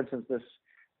 like, for instance, this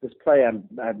play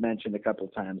I've mentioned a couple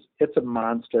of times, it's a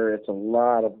monster. It's a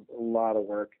lot of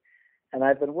work. And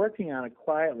I've been working on it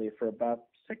quietly for about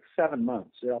 6-7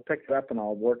 months. I'll pick it up and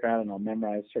I'll work on it and I'll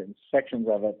memorize certain sections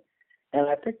of it. And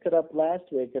I picked it up last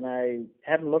week and I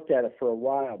hadn't looked at it for a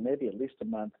while, maybe at least a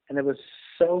month. And it was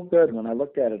so good when I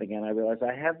looked at it again. I realized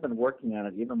I have been working on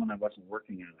it even when I wasn't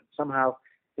working on it. Somehow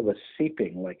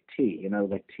seeping like tea,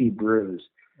 like tea brews.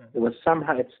 It was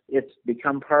somehow, it's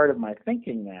become part of my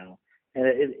thinking now.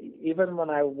 And even when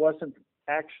I wasn't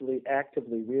actually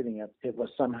actively reading it, it was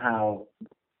somehow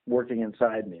working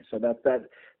inside me. So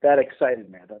that excited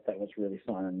me. I thought that was really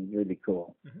fun and really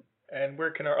cool. Mm-hmm. And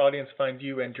where can our audience find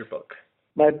you and your book?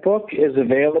 My book is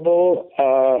available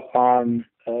on,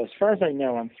 as far as I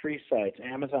know, on 3 sites.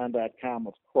 Amazon.com,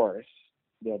 of course.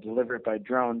 They'll deliver it by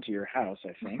drone to your house,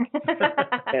 I think.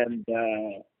 And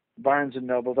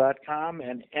BarnesandNoble.com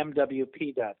and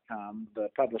MWP.com, the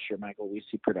publisher, Michael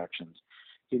Wiese Productions.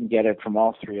 You can get it from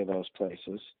all 3 of those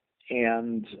places.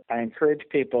 And I encourage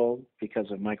people,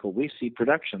 because of Michael Wiese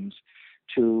Productions,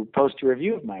 to post a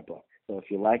review of my book. So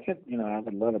if you like it, I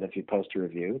would love it if you post a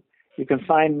review. You can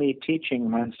find me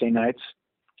teaching Wednesday nights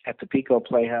at the Pico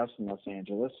Playhouse in Los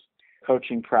Angeles,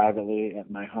 coaching privately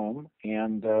at my home,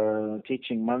 and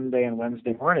teaching Monday and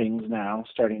Wednesday mornings now,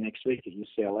 starting next week at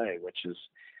UCLA, which is,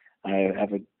 I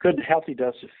have a good, healthy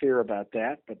dose of fear about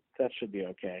that, but that should be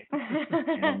okay.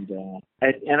 And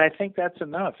I think that's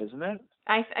enough, isn't it?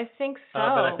 I think so.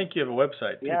 But I think you have a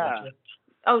website too, don't you?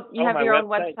 Oh, you have your own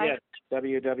website? Yes,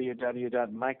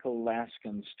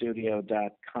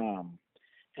 www.michaellaskinstudio.com.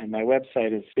 And my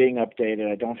website is being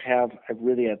updated. I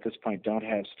really at this point don't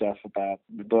have stuff about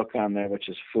the book on there, which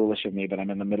is foolish of me, but I'm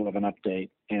in the middle of an update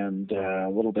and a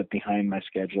little bit behind my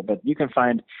schedule. But you can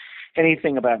find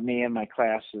anything about me and my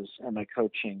classes and my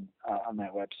coaching on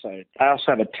that website. I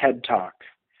also have a TEDx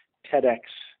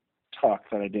talk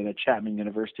that I did at Chapman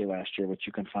University last year, which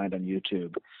you can find on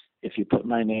YouTube. If you put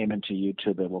my name into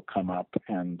YouTube, it will come up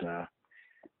and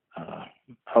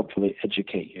hopefully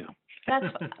educate you.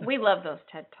 We love those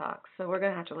TED Talks, so we're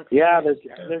gonna have to look. Yeah,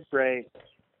 they're great.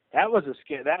 That was a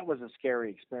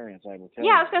scary experience, I will tell you.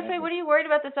 Yeah, I was gonna say, what are you worried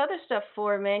about this other stuff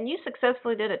for, man? You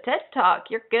successfully did a TED Talk.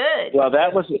 You're good. Well,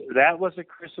 that was a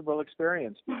crucible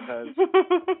experience because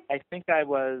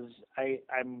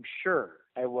I'm sure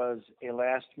I was a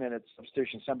last minute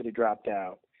substitution. Somebody dropped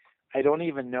out. I don't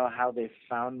even know how they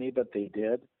found me, but they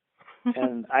did.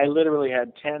 And I literally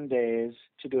had 10 days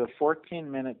to do a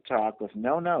 14-minute talk with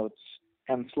no notes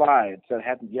and slides that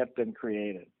hadn't yet been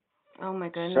created. Oh, my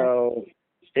goodness. So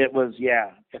it was,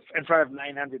 in front of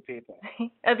 900 people.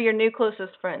 Of your new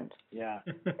closest friends. Yeah.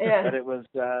 Yeah. But it was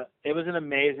an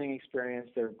amazing experience.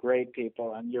 They're great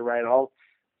people. And you're right, all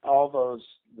those,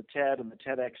 the TED and the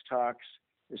TEDx talks,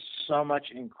 there's so much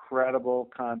incredible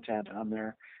content on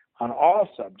there on all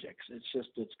subjects.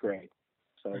 It's great.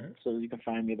 So you can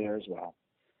find me there as well.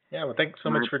 Yeah, well, thanks so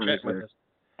much for chatting with us.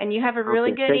 And you have a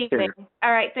really good evening. Care.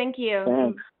 All right, thank you.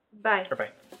 Thanks. Bye.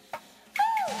 Bye-bye.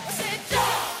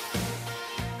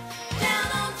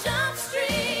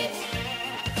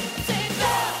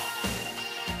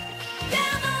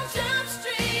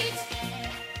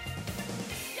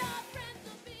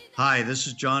 Hi, this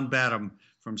is John Badham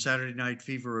from Saturday Night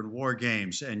Fever and War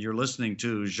Games, and you're listening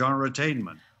to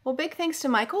Genretainment. Well, big thanks to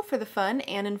Michael for the fun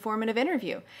and informative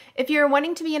interview. If you're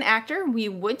wanting to be an actor, we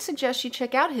would suggest you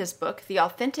check out his book, The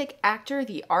Authentic Actor,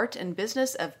 The Art and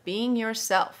Business of Being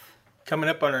Yourself.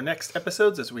 Coming up on our next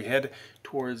episodes as we head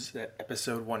towards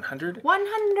episode 100.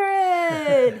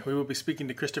 100! We will be speaking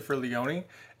to Christopher Leone,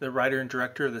 the writer and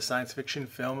director of the science fiction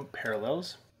film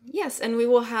Parallels. Yes, and we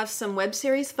will have some web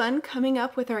series fun coming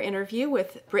up with our interview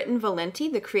with Britton Valenti,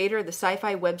 the creator of the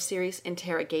sci-fi web series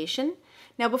Interrogation.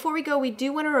 Now, before we go, we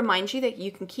do want to remind you that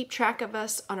you can keep track of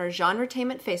us on our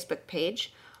Genretainment Facebook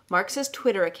page, Marks'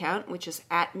 Twitter account, which is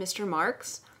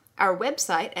 @MrMarks, our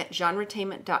website at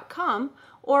genretainment.com,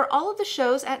 or all of the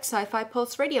shows at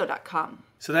sci-fi-pulseradio.com.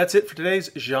 So that's it for today's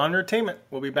Genretainment.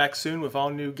 We'll be back soon with all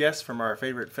new guests from our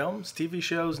favorite films, TV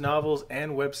shows, novels,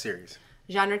 and web series.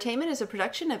 Genretainment is a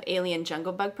production of Alien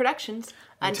Jungle Bug Productions.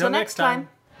 Until next time.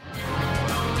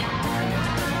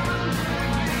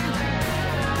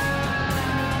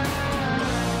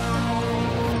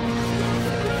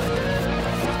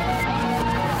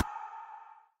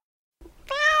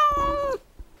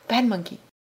 Bad monkey.